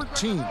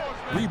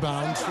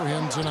 rebounds for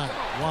him tonight.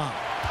 Wow.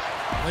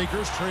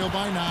 Lakers trail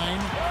by 9.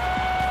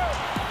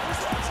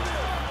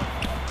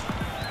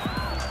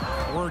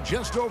 We're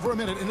just over a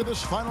minute into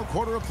this final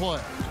quarter of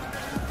play.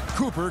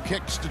 Cooper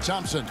kicks to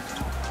Thompson.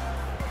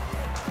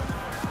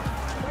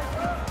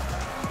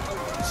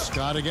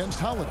 Scott against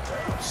Holiday.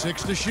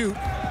 6 to shoot.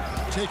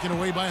 Taken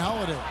away by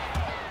Holiday.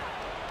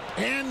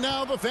 And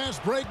now the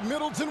fast break.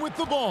 Middleton with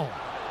the ball.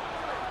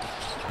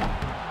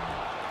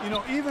 You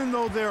know, even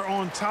though they're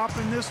on top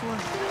in this one,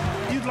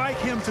 you'd like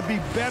him to be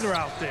better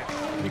out there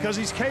because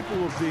he's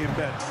capable of being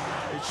better.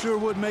 It sure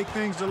would make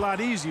things a lot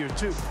easier,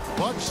 too.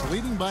 Bucks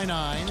leading by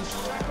 9.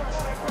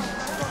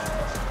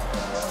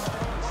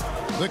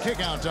 The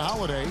kick out to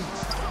Holiday.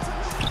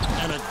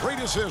 And a great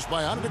assist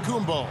by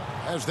Antetokounmpo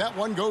as that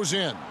one goes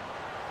in.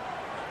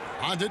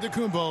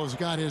 Antetokounmpo's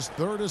got his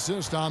 3rd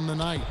assist on the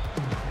night.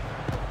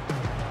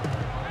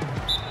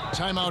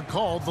 Timeout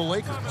called the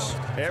Lakers.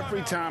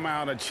 Every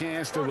timeout, a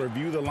chance to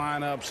review the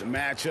lineups,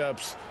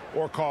 matchups,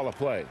 or call a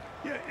play.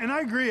 Yeah, and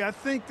I agree. I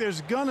think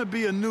there's going to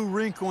be a new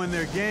wrinkle in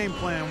their game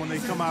plan when they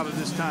come out of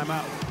this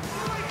timeout.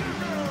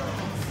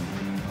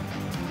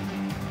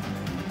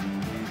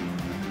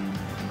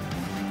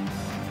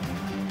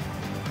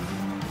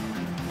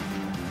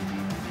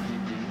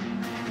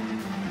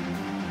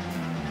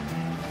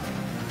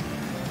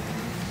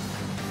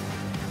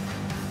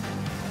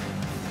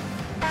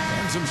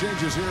 Some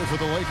changes here for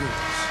the Lakers.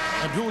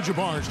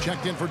 Abdul-Jabbar's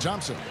checked in for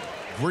Thompson.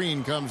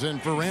 Green comes in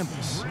for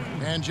Rambis.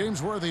 And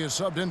James Worthy is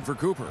subbed in for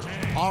Cooper.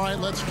 All right,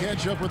 let's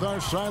catch up with our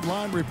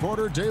sideline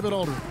reporter, David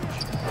Aldridge.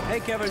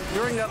 Hey, Kevin,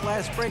 during that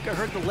last break, I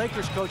heard the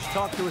Lakers coach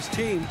talk to his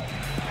team.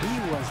 He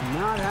was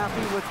not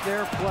happy with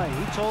their play.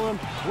 He told them,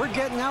 we're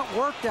getting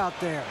outworked out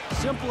there.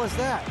 Simple as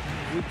that.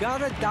 We've got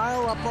to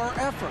dial up our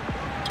effort.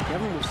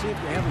 Kevin, we'll see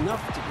if they have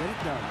enough to get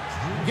it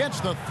done. Gets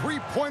the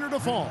three-pointer to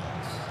fall.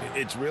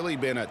 It's really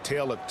been a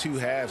tale of two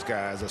halves,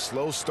 guys. A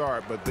slow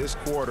start, but this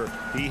quarter,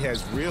 he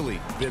has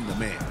really been the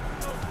man.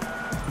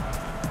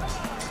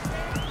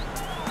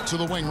 To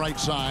the wing right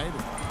side.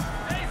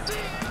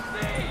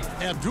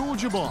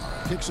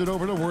 Abdul-Jabbar kicks it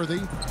over to Worthy.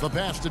 The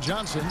pass to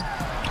Johnson.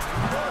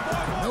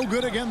 No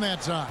good again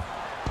that time.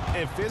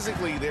 And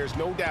physically, there's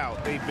no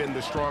doubt they've been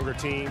the stronger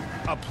team.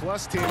 A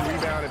 +10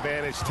 rebound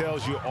advantage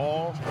tells you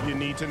all you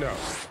need to know.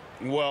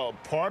 Well,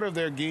 part of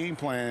their game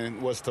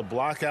plan was to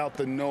block out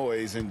the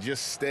noise and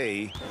just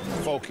stay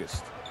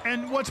focused.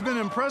 And what's been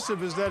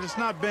impressive is that it's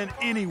not been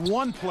any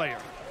one player.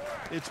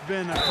 It's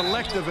been a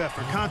collective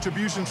effort,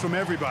 contributions from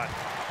everybody.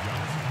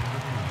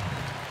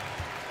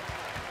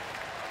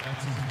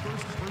 That's his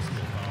first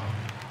personal foul.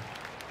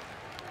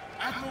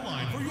 At the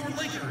line for your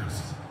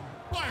Lakers,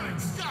 Byron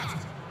Scott.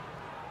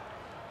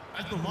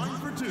 At the line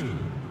for 2.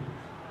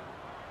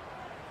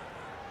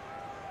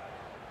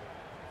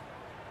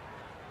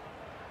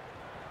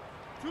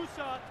 Two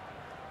shots.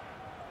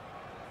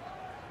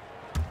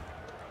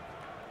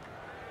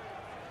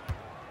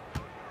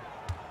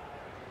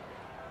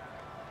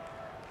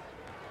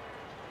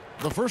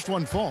 The first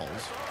one falls.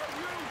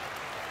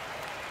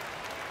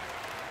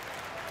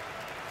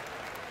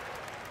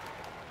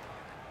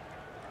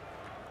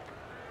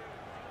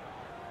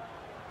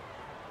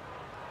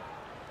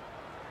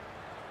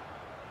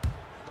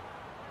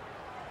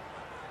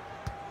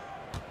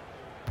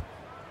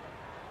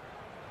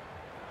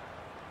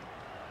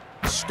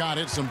 Scott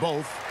hits them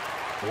both.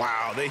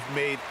 Wow, they've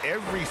made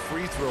every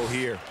free throw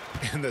here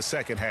in the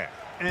second half.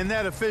 And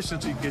that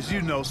efficiency, as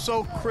you know,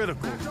 so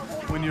critical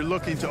when you're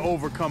looking to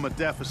overcome a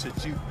deficit.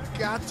 You've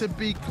got to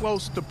be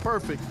close to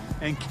perfect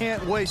and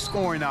can't waste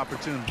scoring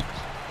opportunities.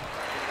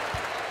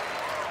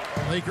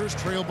 Lakers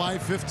trail by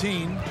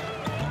 15.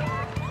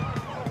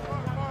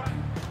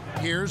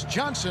 Here's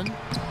Johnson.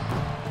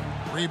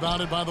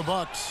 Rebounded by the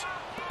Bucks.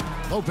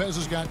 Lopez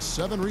has got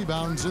 7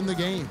 rebounds in the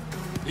game.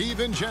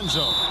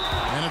 DiVincenzo.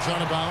 And it's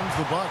out of bounds.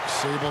 The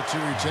Bucks able to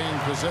retain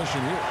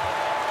possession here.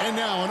 And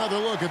now another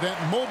look at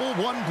that mobile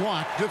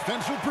one-block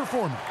defensive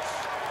performance.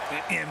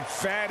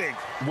 Emphatic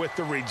with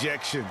the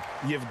rejection.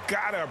 You've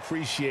got to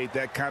appreciate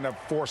that kind of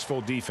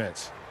forceful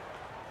defense.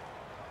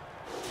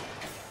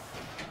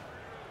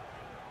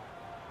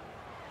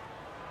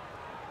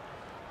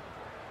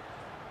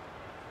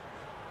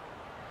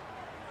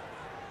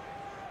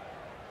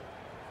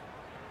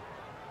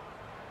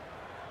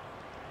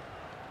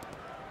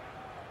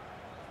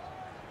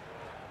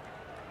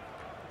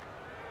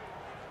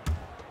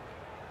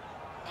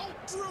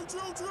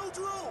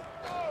 Drill.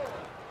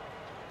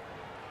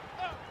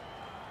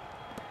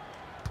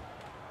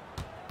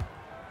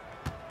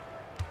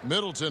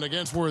 Middleton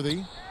against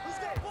Worthy.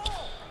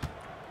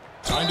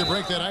 Trying to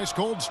break that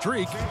ice-cold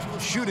streak.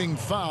 Shooting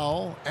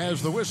foul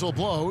as the whistle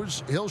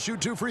blows. He'll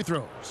shoot 2 free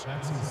throws.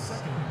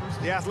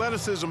 The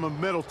athleticism of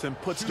Middleton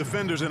puts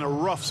defenders in a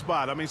rough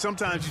spot. I mean,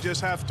 sometimes you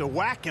just have to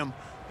whack him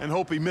and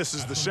hope he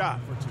misses the shot.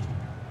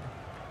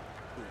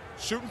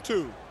 Shooting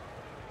 2.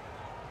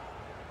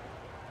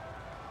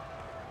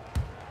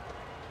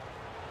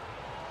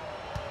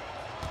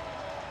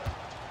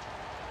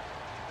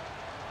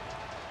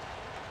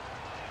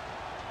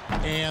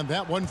 And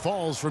that one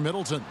falls for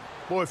Middleton.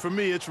 Boy, for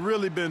me, it's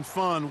really been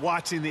fun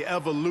watching the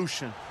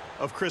evolution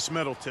of Chris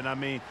Middleton. I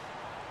mean,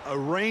 a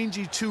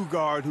rangy 2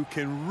 guard who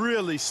can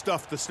really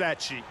stuff the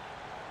stat sheet.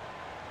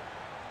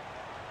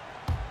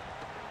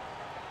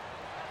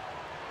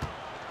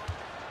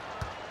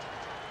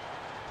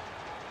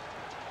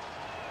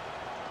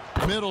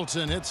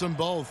 Middleton hits them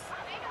both.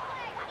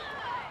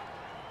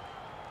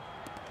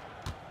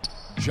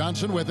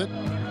 Johnson with it.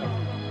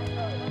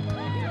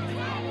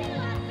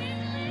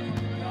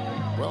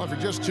 Well, if you're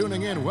just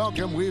tuning in,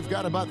 welcome. We've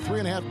got about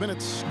 3.5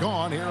 minutes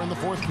gone here in the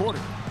 4th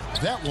quarter.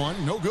 That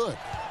one, no good.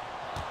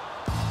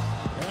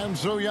 And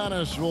so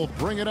Giannis will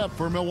bring it up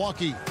for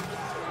Milwaukee.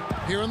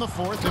 Here in the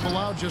 4th, they've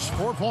allowed just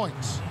 4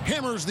 points.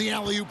 Hammers the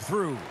alley-oop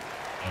through.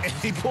 And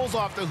he pulls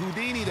off the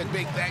Houdini to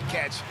make that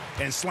catch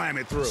and slam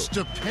it through.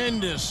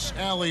 Stupendous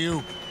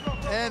alley-oop.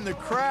 And the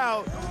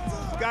crowd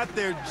got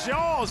their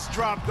jaws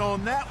dropped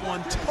on that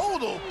one.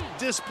 Total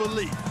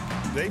disbelief.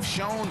 They've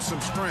shown some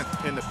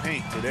strength in the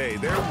paint today.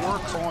 Their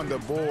work on the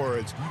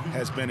boards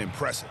has been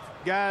impressive.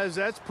 Guys,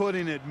 that's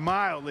putting it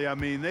mildly. I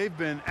mean, they've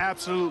been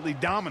absolutely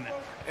dominant.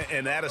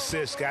 And that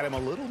assist got him a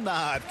little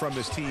nod from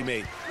his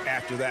teammate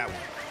after that one.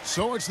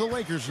 So it's the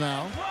Lakers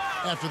now.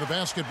 After the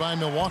basket by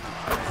Milwaukee.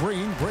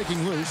 Green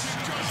breaking loose.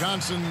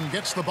 Johnson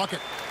gets the bucket.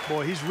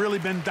 Boy, he's really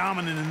been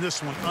dominant in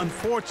this one.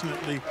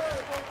 Unfortunately,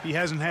 he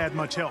hasn't had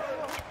much help.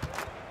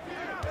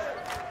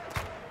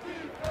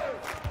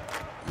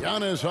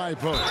 Giannis high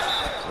post.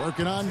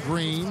 Working on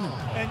Green.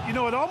 And, you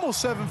know, at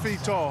almost 7 feet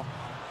tall,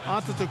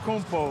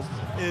 Antetokounmpo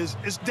is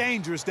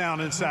dangerous down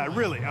inside,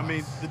 really. I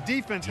mean, the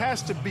defense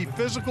has to be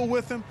physical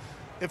with him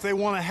if they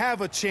want to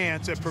have a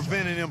chance at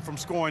preventing him from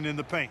scoring in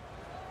the paint.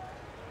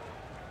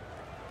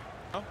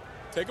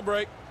 Take a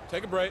break.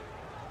 Take a break.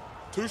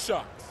 2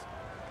 shots.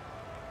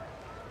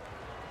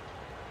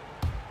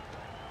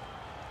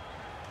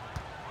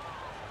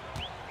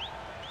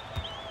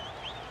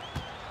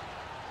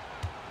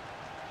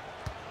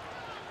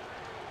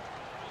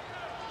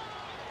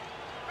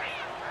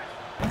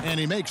 And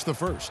he makes the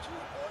first.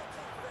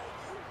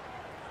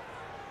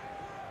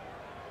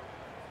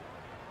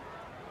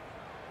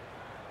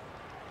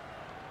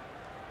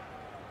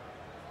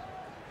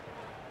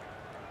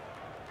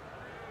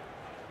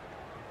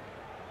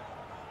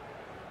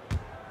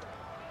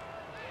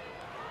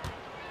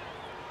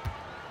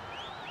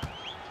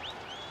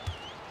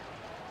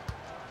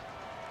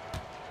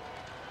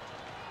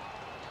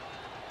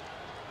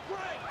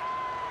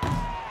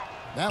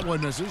 That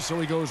one misses, so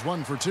he goes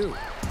 1 for 2.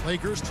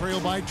 Lakers trail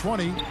by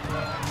 20.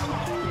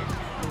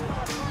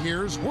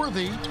 Here's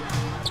Worthy.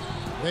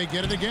 They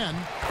get it again.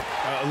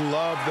 I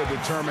love the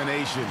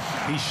determination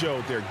he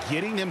showed there,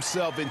 getting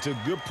himself into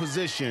good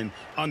position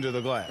under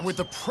the glass. With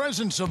the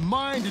presence of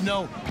mind to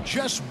know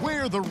just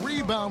where the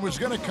rebound was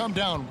going to come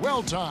down.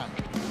 Well timed.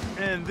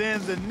 And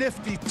then the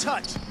nifty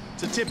touch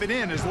to tip it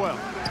in as well.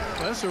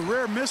 That's a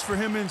rare miss for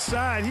him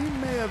inside. He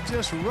may have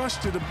just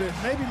rushed it a bit,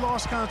 maybe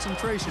lost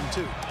concentration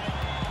too.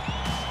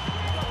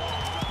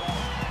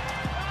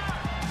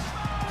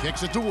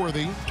 Kicks it to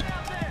Worthy.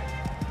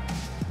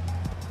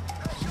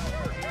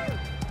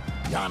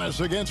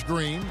 Giannis against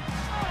Green.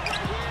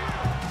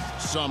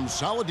 Some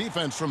solid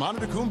defense from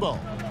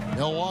Antetokounmpo.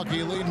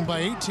 Milwaukee leading by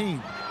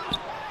 18.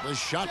 The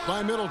shot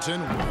by Middleton,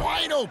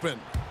 wide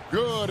open.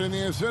 Good, and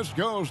the assist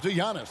goes to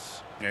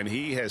Giannis. And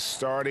he has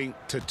starting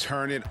to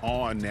turn it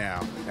on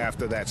now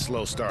after that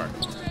slow start.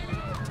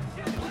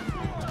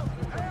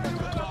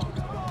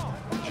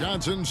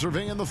 Johnson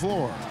surveying the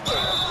floor.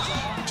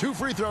 2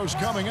 free throws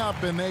coming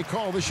up, and they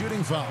call the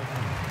shooting foul.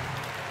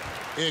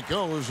 It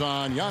goes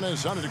on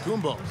Giannis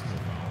Antetokounmpo.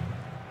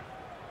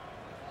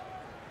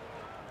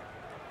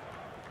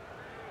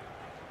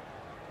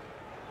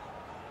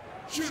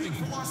 Shooting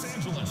for Los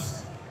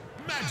Angeles,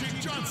 Magic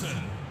Johnson.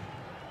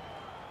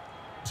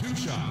 2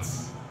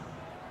 shots.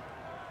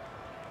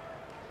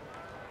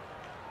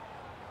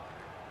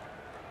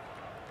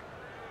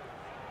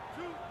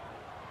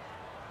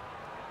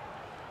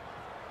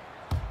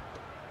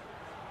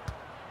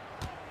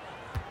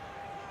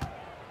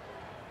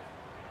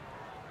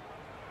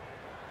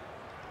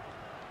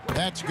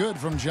 That's good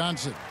from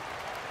Johnson.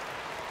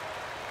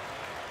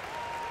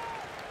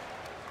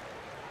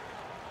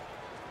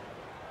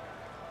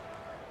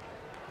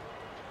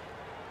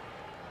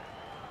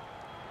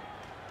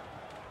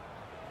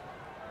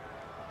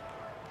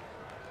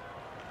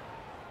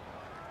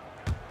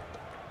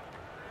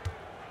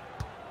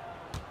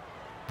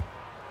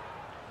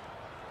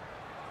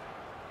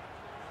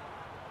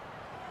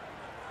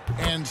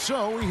 And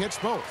so he hits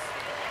both.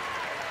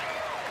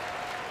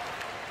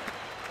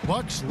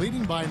 Bucks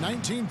leading by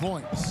 19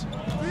 points.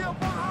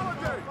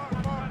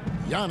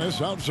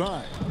 Giannis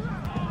outside.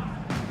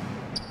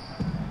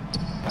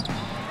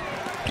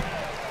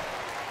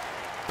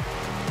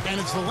 And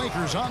it's the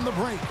Lakers on the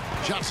break.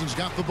 Johnson's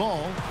got the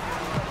ball.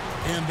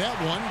 And that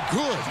one,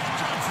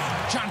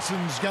 good.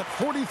 Johnson's got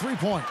 43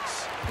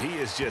 points. He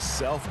is just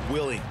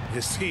self-willing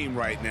his team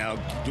right now,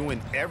 doing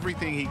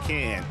everything he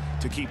can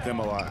to keep them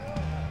alive.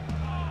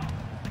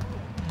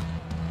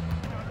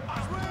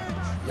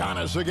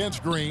 Giannis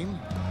against Green.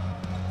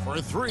 For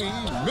three,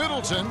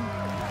 Middleton.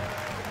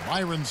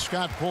 Byron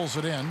Scott pulls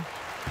it in.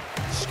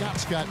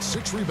 Scott's got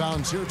 6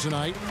 rebounds here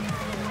tonight.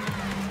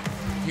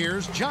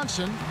 Here's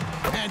Johnson.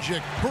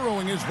 Magic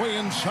burrowing his way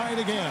inside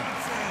again.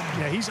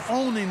 Yeah, he's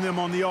owning them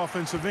on the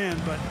offensive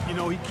end, but, you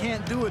know, he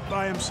can't do it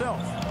by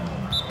himself.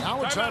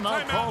 Now a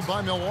timeout called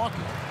by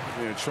Milwaukee.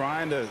 They're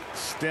trying to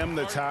stem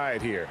the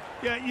tide here.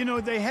 Yeah, you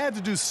know, they had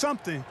to do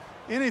something,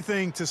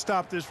 anything to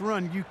stop this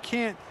run. You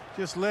can't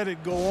just let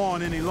it go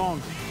on any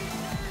longer.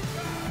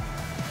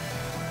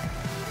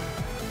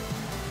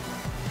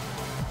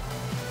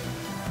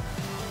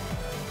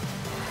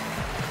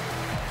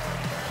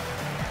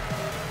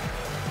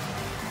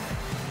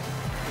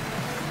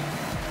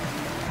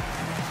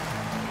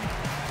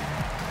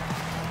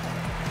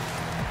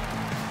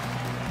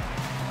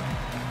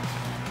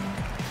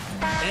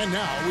 And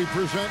now we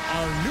present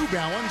our New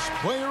Balance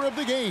Player of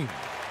the Game,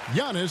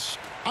 Giannis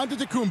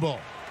Antetokounmpo.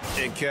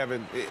 And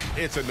Kevin,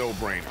 it's a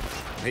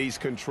no-brainer. He's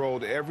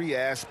controlled every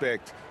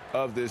aspect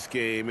of this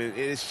game, and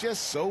it's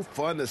just so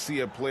fun to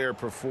see a player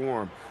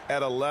perform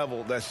at a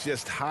level that's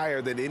just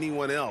higher than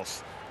anyone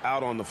else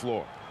out on the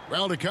floor.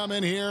 Well, to come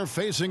in here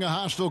facing a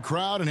hostile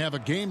crowd and have a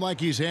game like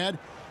he's had,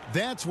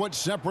 that's what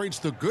separates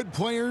the good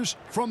players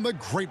from the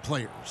great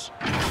players.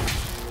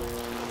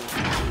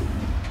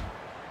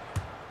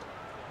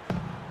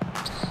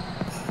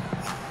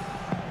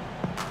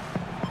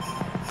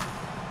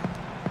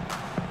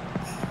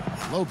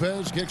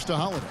 Lopez kicks to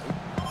Holiday.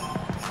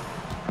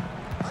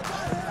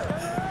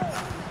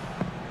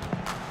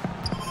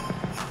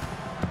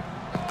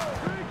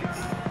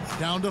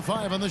 Down to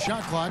 5 on the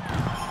shot clock.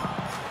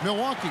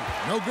 Milwaukee,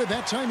 no good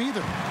that time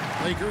either.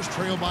 Lakers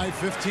trail by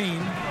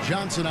 15.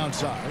 Johnson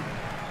outside.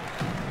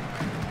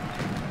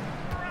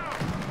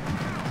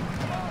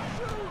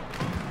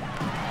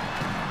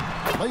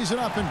 Lays it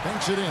up and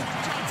banks it in.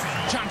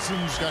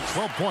 Johnson's got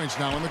 12 points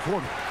now in the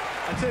quarter.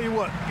 I tell you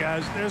what,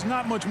 guys, there's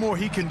not much more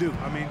he can do.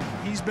 I mean,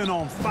 he's been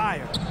on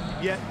fire,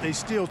 yet they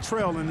still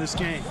trail in this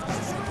game.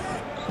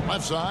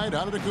 Left side,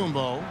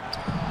 Antetokounmpo.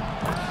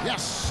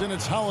 Yes, and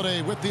it's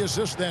Holiday with the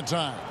assist that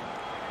time.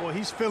 Well,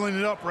 he's filling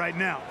it up right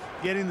now,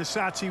 getting the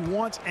shots he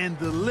wants and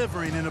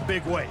delivering in a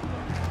big way.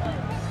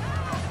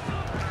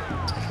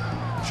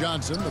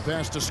 Johnson, the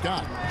pass to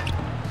Scott.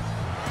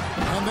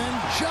 And then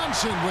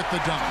Johnson with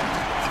the dunk.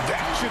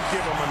 That should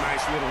give him a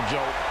nice little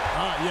jolt.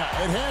 Yeah,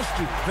 it has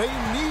to. They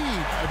need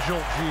a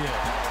jolt, GA.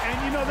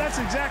 And, you know, that's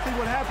exactly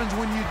what happens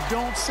when you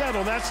don't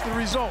settle. That's the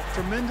result.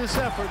 Tremendous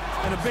effort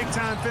and a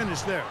big-time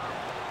finish there.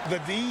 The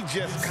D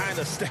just kind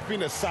of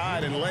stepping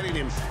aside and letting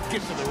him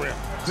get to the rim.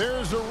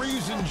 There's a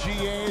reason,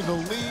 GA, the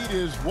lead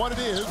is what it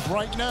is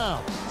right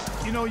now.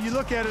 You know, you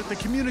look at it, the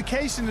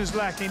communication is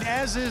lacking,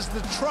 as is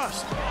the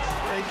trust.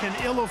 They can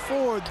ill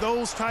afford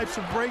those types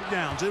of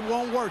breakdowns. It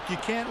won't work. You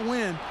can't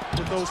win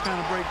with those kind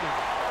of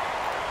breakdowns.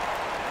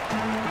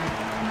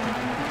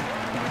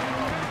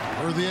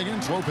 Worthy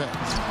against Lopez.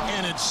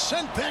 And it's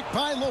sent back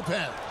by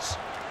Lopez.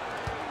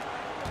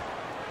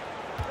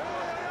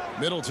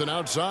 Middleton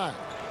outside.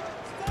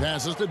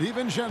 Passes to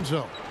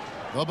DiVincenzo.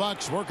 The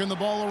Bucks working the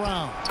ball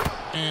around.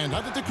 And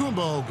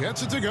Antetokounmpo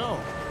gets it to go.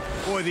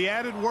 Boy, the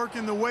added work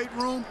in the weight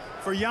room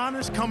for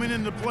Giannis coming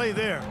into play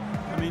there.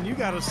 I mean, you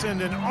got to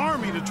send an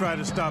army to try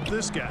to stop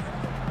this guy.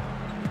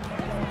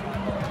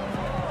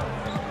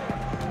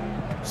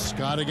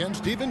 Scott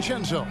against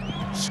DiVincenzo.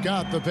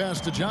 Scott the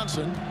pass to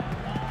Johnson.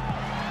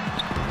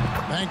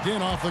 Banked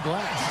in off the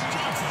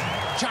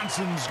glass.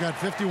 Johnson's got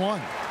 51.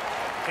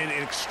 An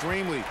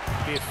extremely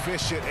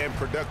efficient and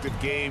productive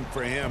game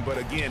for him. But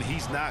again,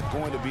 he's not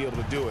going to be able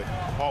to do it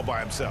all by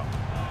himself.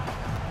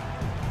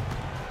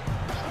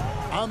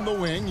 On the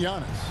wing,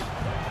 Giannis.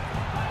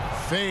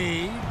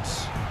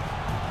 Fades.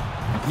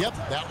 Yep,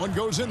 that one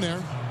goes in there.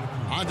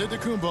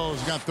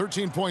 Antetokounmpo's got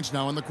 13 points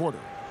now in the quarter.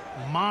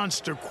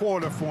 Monster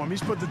quarter for him.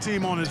 He's put the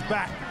team on his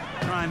back,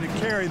 trying to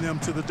carry them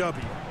to the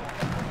W.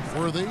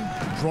 Worthy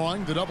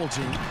drawing the double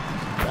team.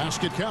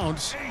 Basket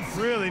counts.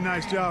 Really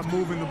nice job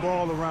moving the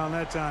ball around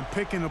that time,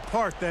 picking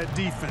apart that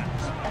defense.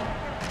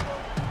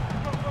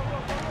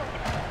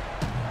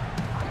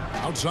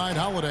 Outside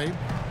Holiday.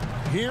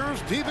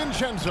 Here's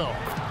DiVincenzo.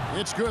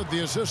 It's good. The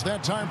assist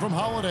that time from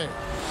Holiday.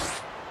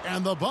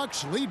 And the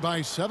Bucks lead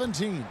by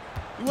 17.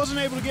 He wasn't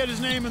able to get his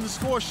name in the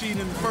score sheet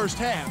in the first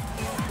half,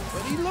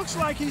 but he looks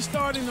like he's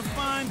starting to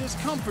find his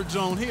comfort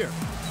zone here.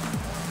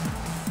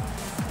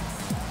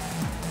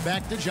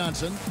 Back to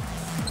Johnson.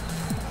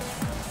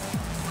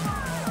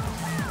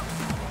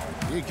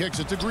 He kicks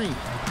it to Green.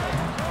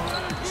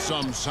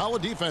 Some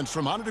solid defense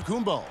from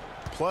Antetokounmpo.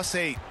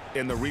 +8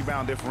 in the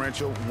rebound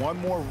differential. One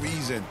more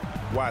reason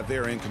why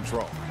they're in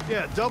control.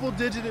 Yeah,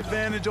 double-digit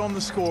advantage on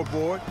the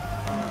scoreboard.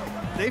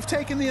 They've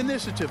taken the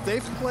initiative.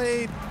 They've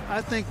played,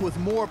 I think, with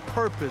more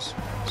purpose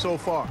so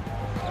far.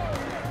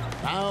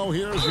 Now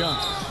here's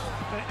Giannis.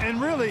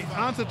 And really,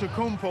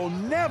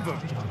 Antetokounmpo never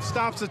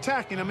stops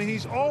attacking. I mean,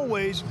 he's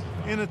always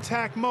in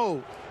attack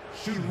mode.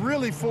 He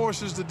really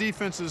forces the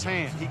defense's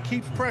hand. He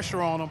keeps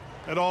pressure on them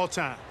at all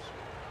times.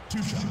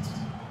 2 shots.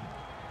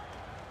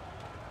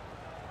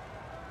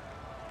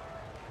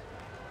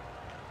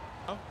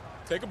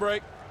 Take a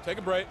break. Take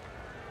a break.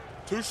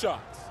 2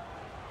 shots.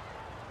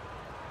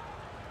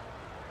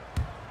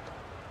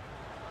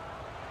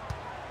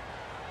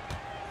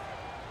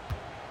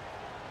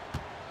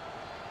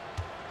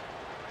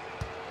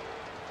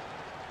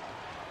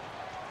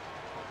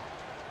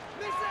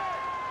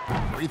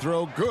 Free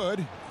throw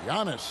good.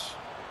 Giannis.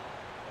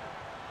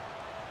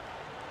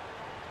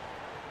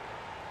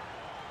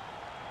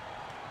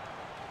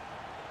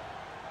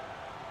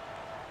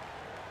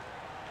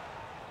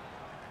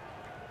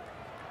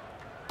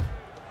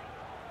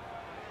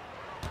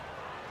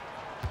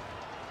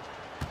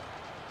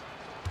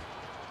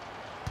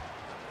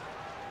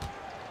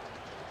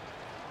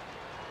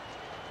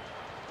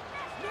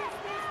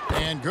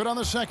 And good on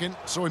the second,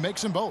 so he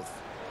makes them both.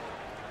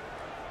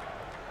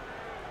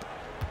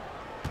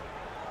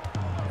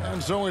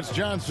 And so it's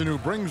Johnson who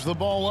brings the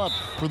ball up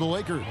for the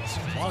Lakers.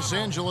 Los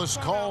Angeles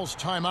calls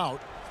timeout.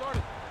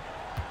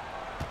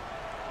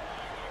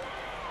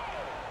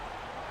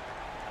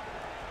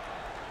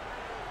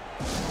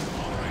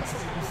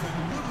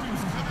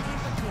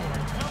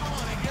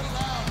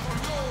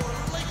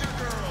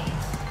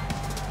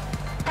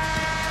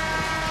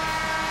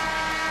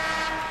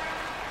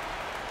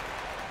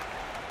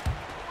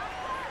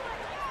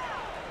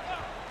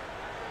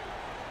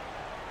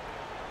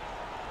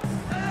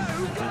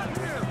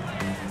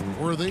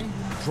 Worthy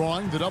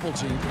drawing the double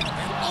team. And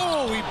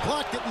oh, he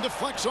blocked it and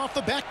deflects off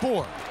the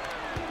backboard.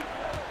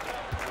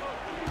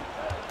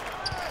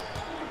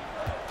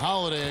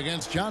 Holiday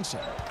against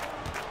Johnson.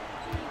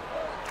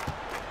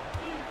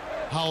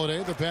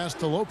 Holiday, the pass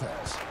to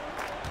Lopez.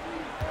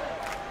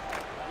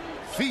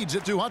 Feeds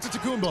it to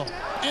Antetokounmpo.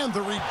 And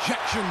the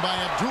rejection by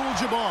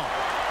Abdul-Jabbar.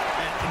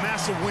 And the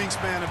massive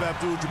wingspan of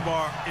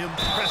Abdul-Jabbar,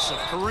 impressive.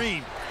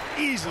 Kareem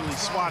easily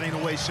swatting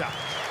away shots.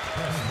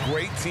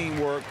 Great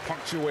teamwork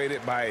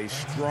punctuated by a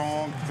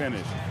strong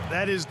finish.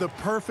 That is the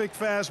perfect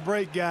fast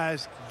break,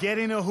 guys.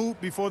 Getting a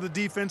hoop before the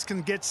defense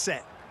can get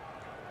set.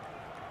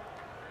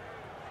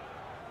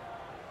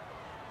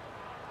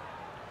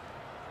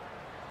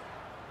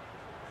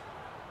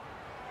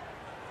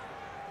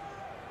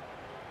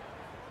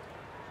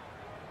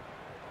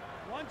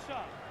 One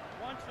shot.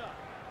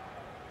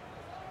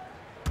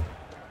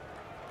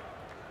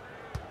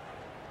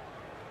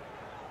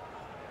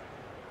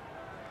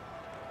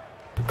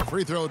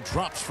 Free throw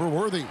drops for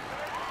Worthy.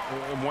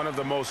 One of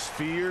the most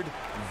feared,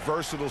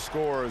 versatile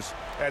scorers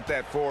at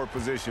that forward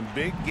position.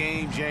 Big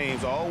game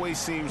James always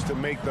seems to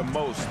make the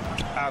most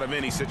out of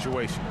any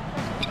situation.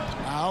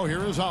 Now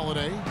here is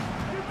Holiday.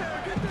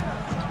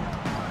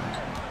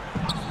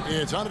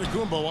 It's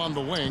Antetokounmpo on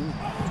the wing.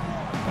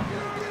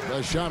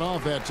 The shot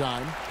off that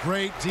time.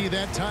 Great D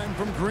that time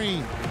from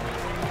Green.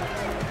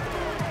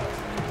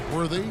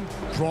 Worthy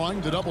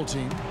drawing the double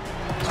team.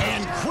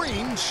 And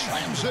Green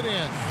slams it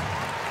in.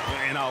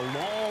 And a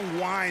long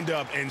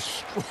windup and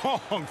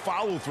strong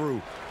follow-through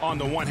on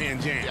the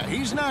one-hand jam. Yeah,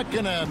 he's not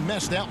going to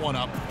mess that one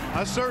up.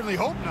 I certainly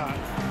hope not.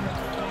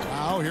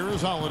 Now here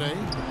is Holiday.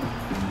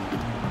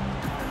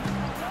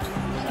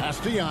 Pass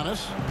to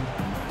Giannis.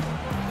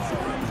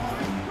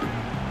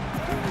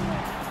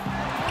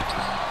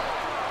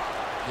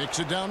 Kicks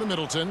it down to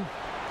Middleton.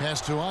 Pass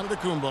to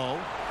Antetokounmpo.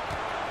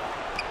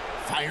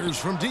 Fires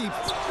from deep.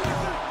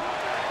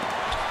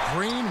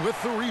 Green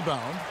with the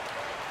rebound.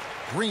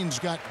 Green's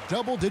got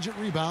double-digit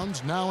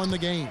rebounds now in the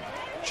game.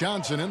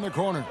 Johnson in the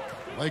corner.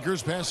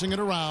 Lakers passing it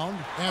around.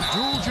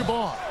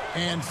 Abdul-Jabbar.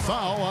 And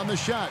foul on the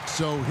shot,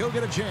 so he'll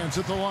get a chance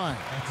at the line.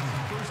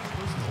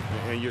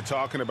 And you're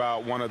talking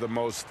about one of the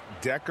most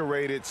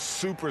decorated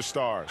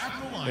superstars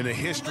in the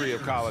history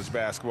of college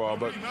basketball,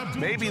 but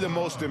maybe the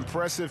most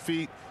impressive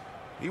feat.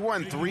 He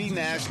won 3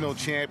 national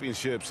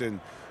championships, and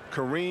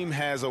Kareem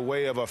has a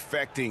way of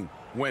affecting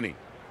winning.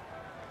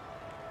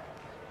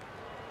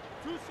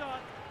 2 shots.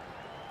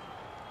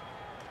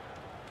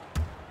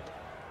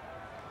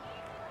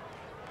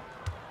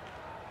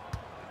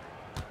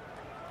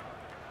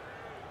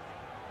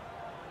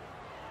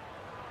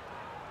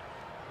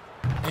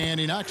 And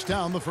he knocks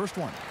down the first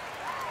one.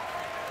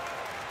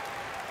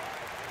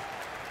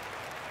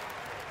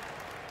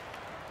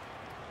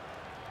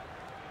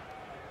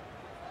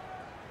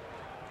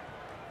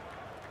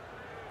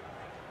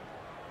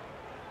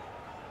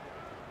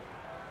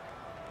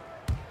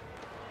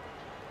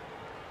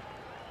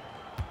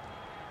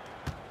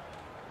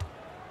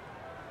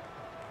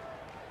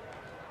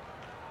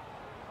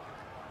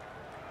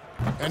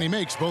 And he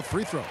makes both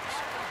free throws.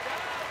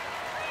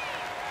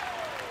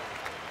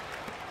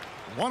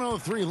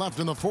 1:03 left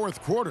in the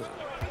fourth quarter.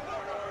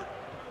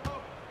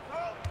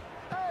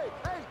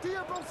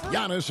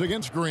 Giannis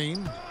against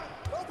Green.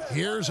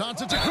 Here's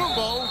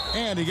Antetokounmpo,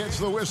 and he gets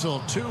the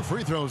whistle. 2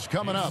 free throws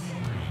coming up.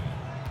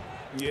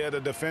 Yeah, the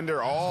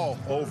defender all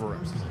over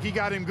him. He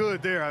got him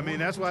good there. I mean,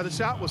 that's why the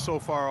shot was so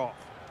far off.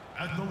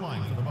 At the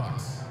line for the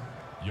Bucks,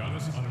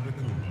 Giannis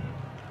Antetokounmpo.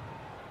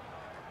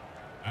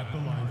 At the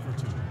line for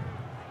 2.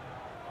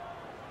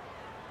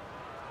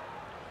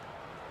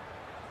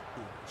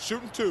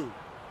 Shooting 2.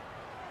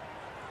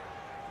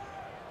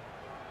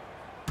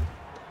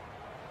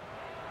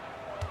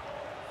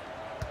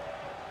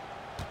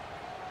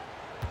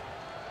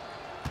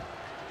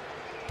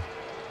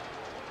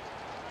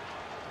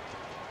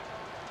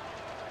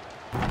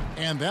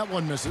 And that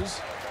one misses.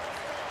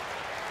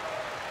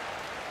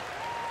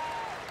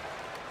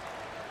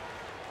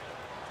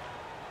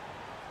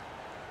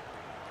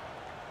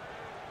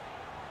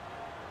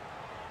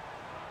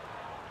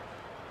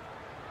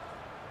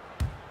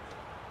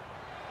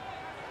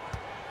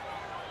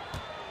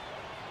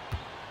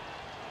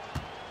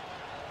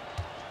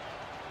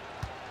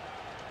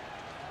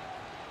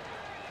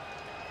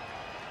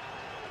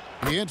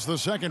 He hits the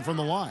second from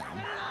the line.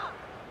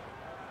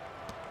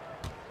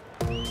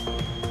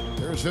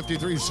 There's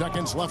 53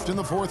 seconds left in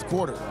the fourth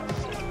quarter.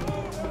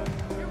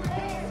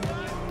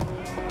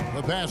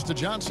 The pass to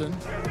Johnson.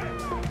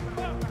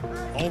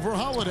 Over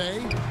Holiday.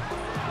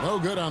 No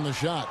good on the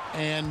shot.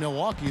 And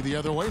Milwaukee the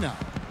other way now.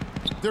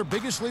 Their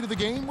biggest lead of the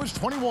game was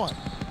 21.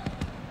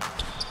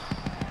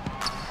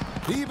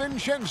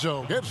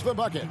 DiVincenzo gets the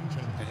bucket.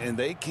 And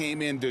they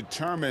came in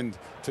determined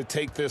to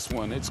take this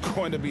one. It's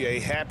going to be a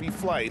happy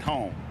flight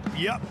home.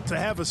 Yep, to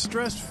have a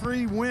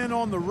stress-free win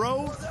on the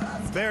road,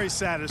 very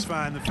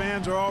satisfying. The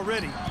fans are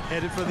already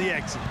headed for the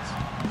exits.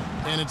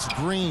 And it's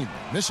Green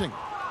missing.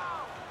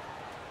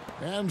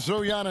 And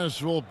so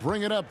Giannis will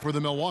bring it up for the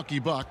Milwaukee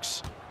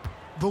Bucks.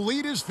 The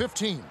lead is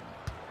 15.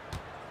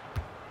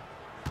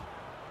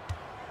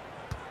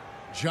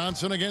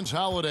 Johnson against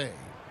Holiday.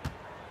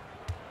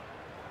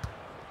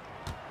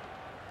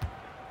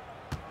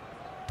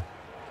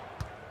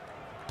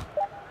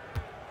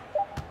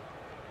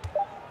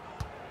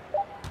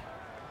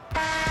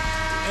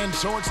 And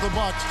so it's the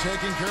Bucks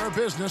taking care of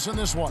business in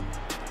this one.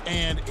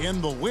 And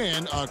in the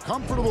win, a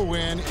comfortable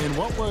win in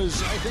what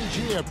was, I think,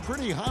 gee, a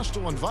pretty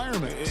hostile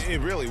environment.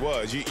 It really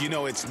was. You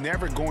know, it's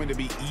never going to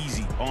be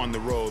easy on the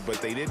road, but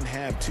they didn't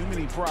have too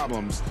many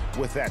problems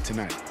with that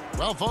tonight.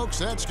 Well, folks,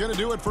 that's going to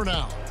do it for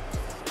now.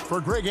 For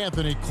Greg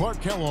Anthony,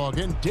 Clark Kellogg,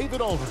 and David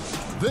Aldridge,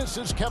 this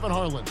is Kevin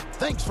Harlan.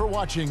 Thanks for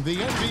watching the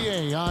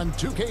NBA on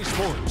 2K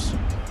Sports.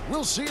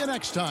 We'll see you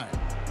next time.